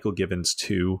 Michael Givens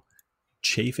 2,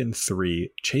 Chafin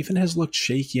 3. Chafin has looked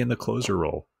shaky in the closer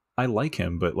role. I like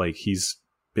him, but he's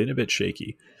been a bit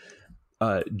shaky.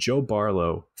 Joe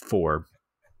Barlow 4,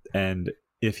 and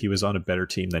if he was on a better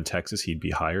team than Texas, he'd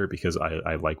be higher, because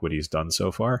I like what he's done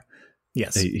so far.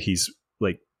 Yes, he's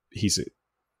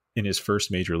in his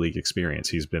first major league experience,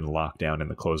 he's been locked down in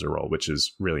the closer role, which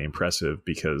is really impressive,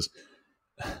 because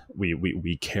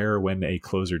we care when a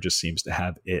closer just seems to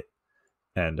have it,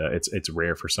 and it's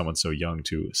rare for someone so young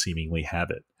to seemingly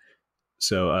have it.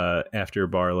 So after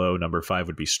Barlow, number 5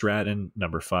 would be Stratton.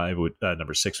 Number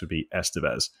 6 would be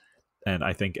Estevez. And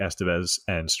I think Estevez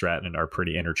and Stratton are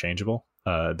pretty interchangeable.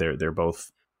 They're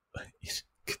both,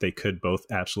 they could both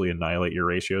absolutely annihilate your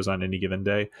ratios on any given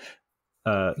day.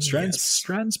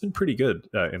 Stratton's been pretty good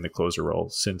in the closer role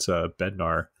since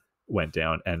Bednar went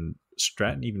down, and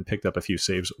Stratton even picked up a few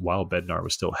saves while Bednar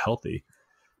was still healthy.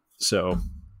 So,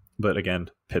 but again,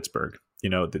 Pittsburgh.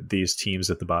 These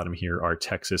teams at the bottom here are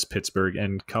Texas, Pittsburgh,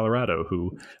 and Colorado,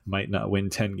 who might not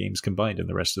win 10 games combined in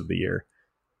the rest of the year.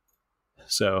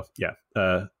 So, yeah,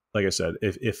 like I said,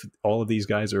 if all of these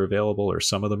guys are available, or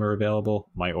some of them are available,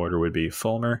 my order would be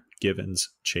Fulmer, Givens,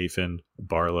 Chafin,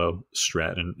 Barlow,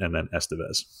 Stratton, and then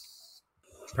Estevez.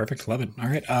 Perfect. Love it. All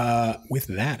right. With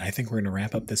that, I think we're going to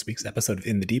wrap up this week's episode of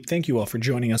In the Deep. Thank you all for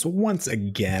joining us once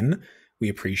again. We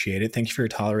appreciate it. Thank you for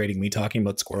tolerating me talking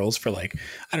about squirrels for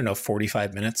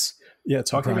 45 minutes. Yeah,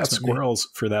 talking about squirrels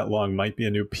for that long might be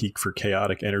a new peak for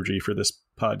chaotic energy for this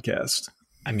podcast.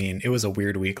 I mean, it was a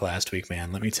weird week last week,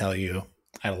 man. Let me tell you.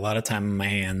 I had a lot of time in my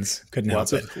hands. Couldn't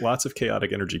help it. Lots of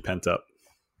chaotic energy pent up.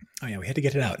 Oh, yeah. We had to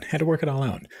get it out. Had to work it all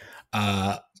out.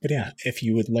 But yeah, if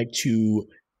you would like to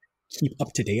keep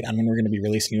up to date on when we're going to be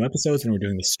releasing new episodes, when we're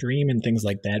doing the stream and things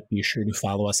like that, be sure to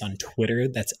follow us on Twitter.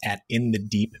 That's at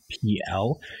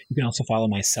InTheDeepPL. You can also follow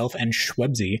myself and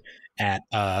Schwebzy at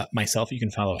myself. You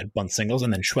can follow at Bunt Singles,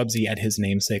 and then Schwebzy at his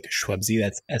namesake Schwebzy.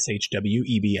 That's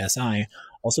SHWEBSI.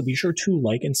 Also, be sure to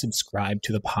like and subscribe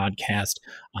to the podcast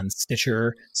on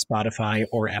Stitcher, Spotify,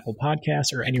 or Apple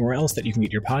Podcasts, or anywhere else that you can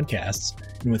get your podcasts.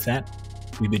 And with that,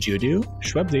 we bid you adieu.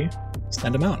 Schwebzy,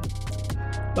 send them out.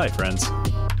 Bye, friends.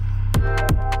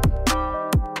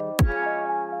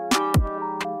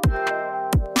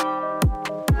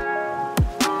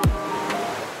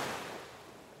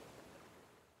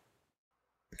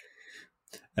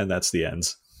 And that's the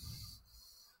ends.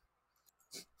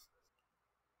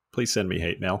 Please send me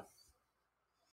hate mail.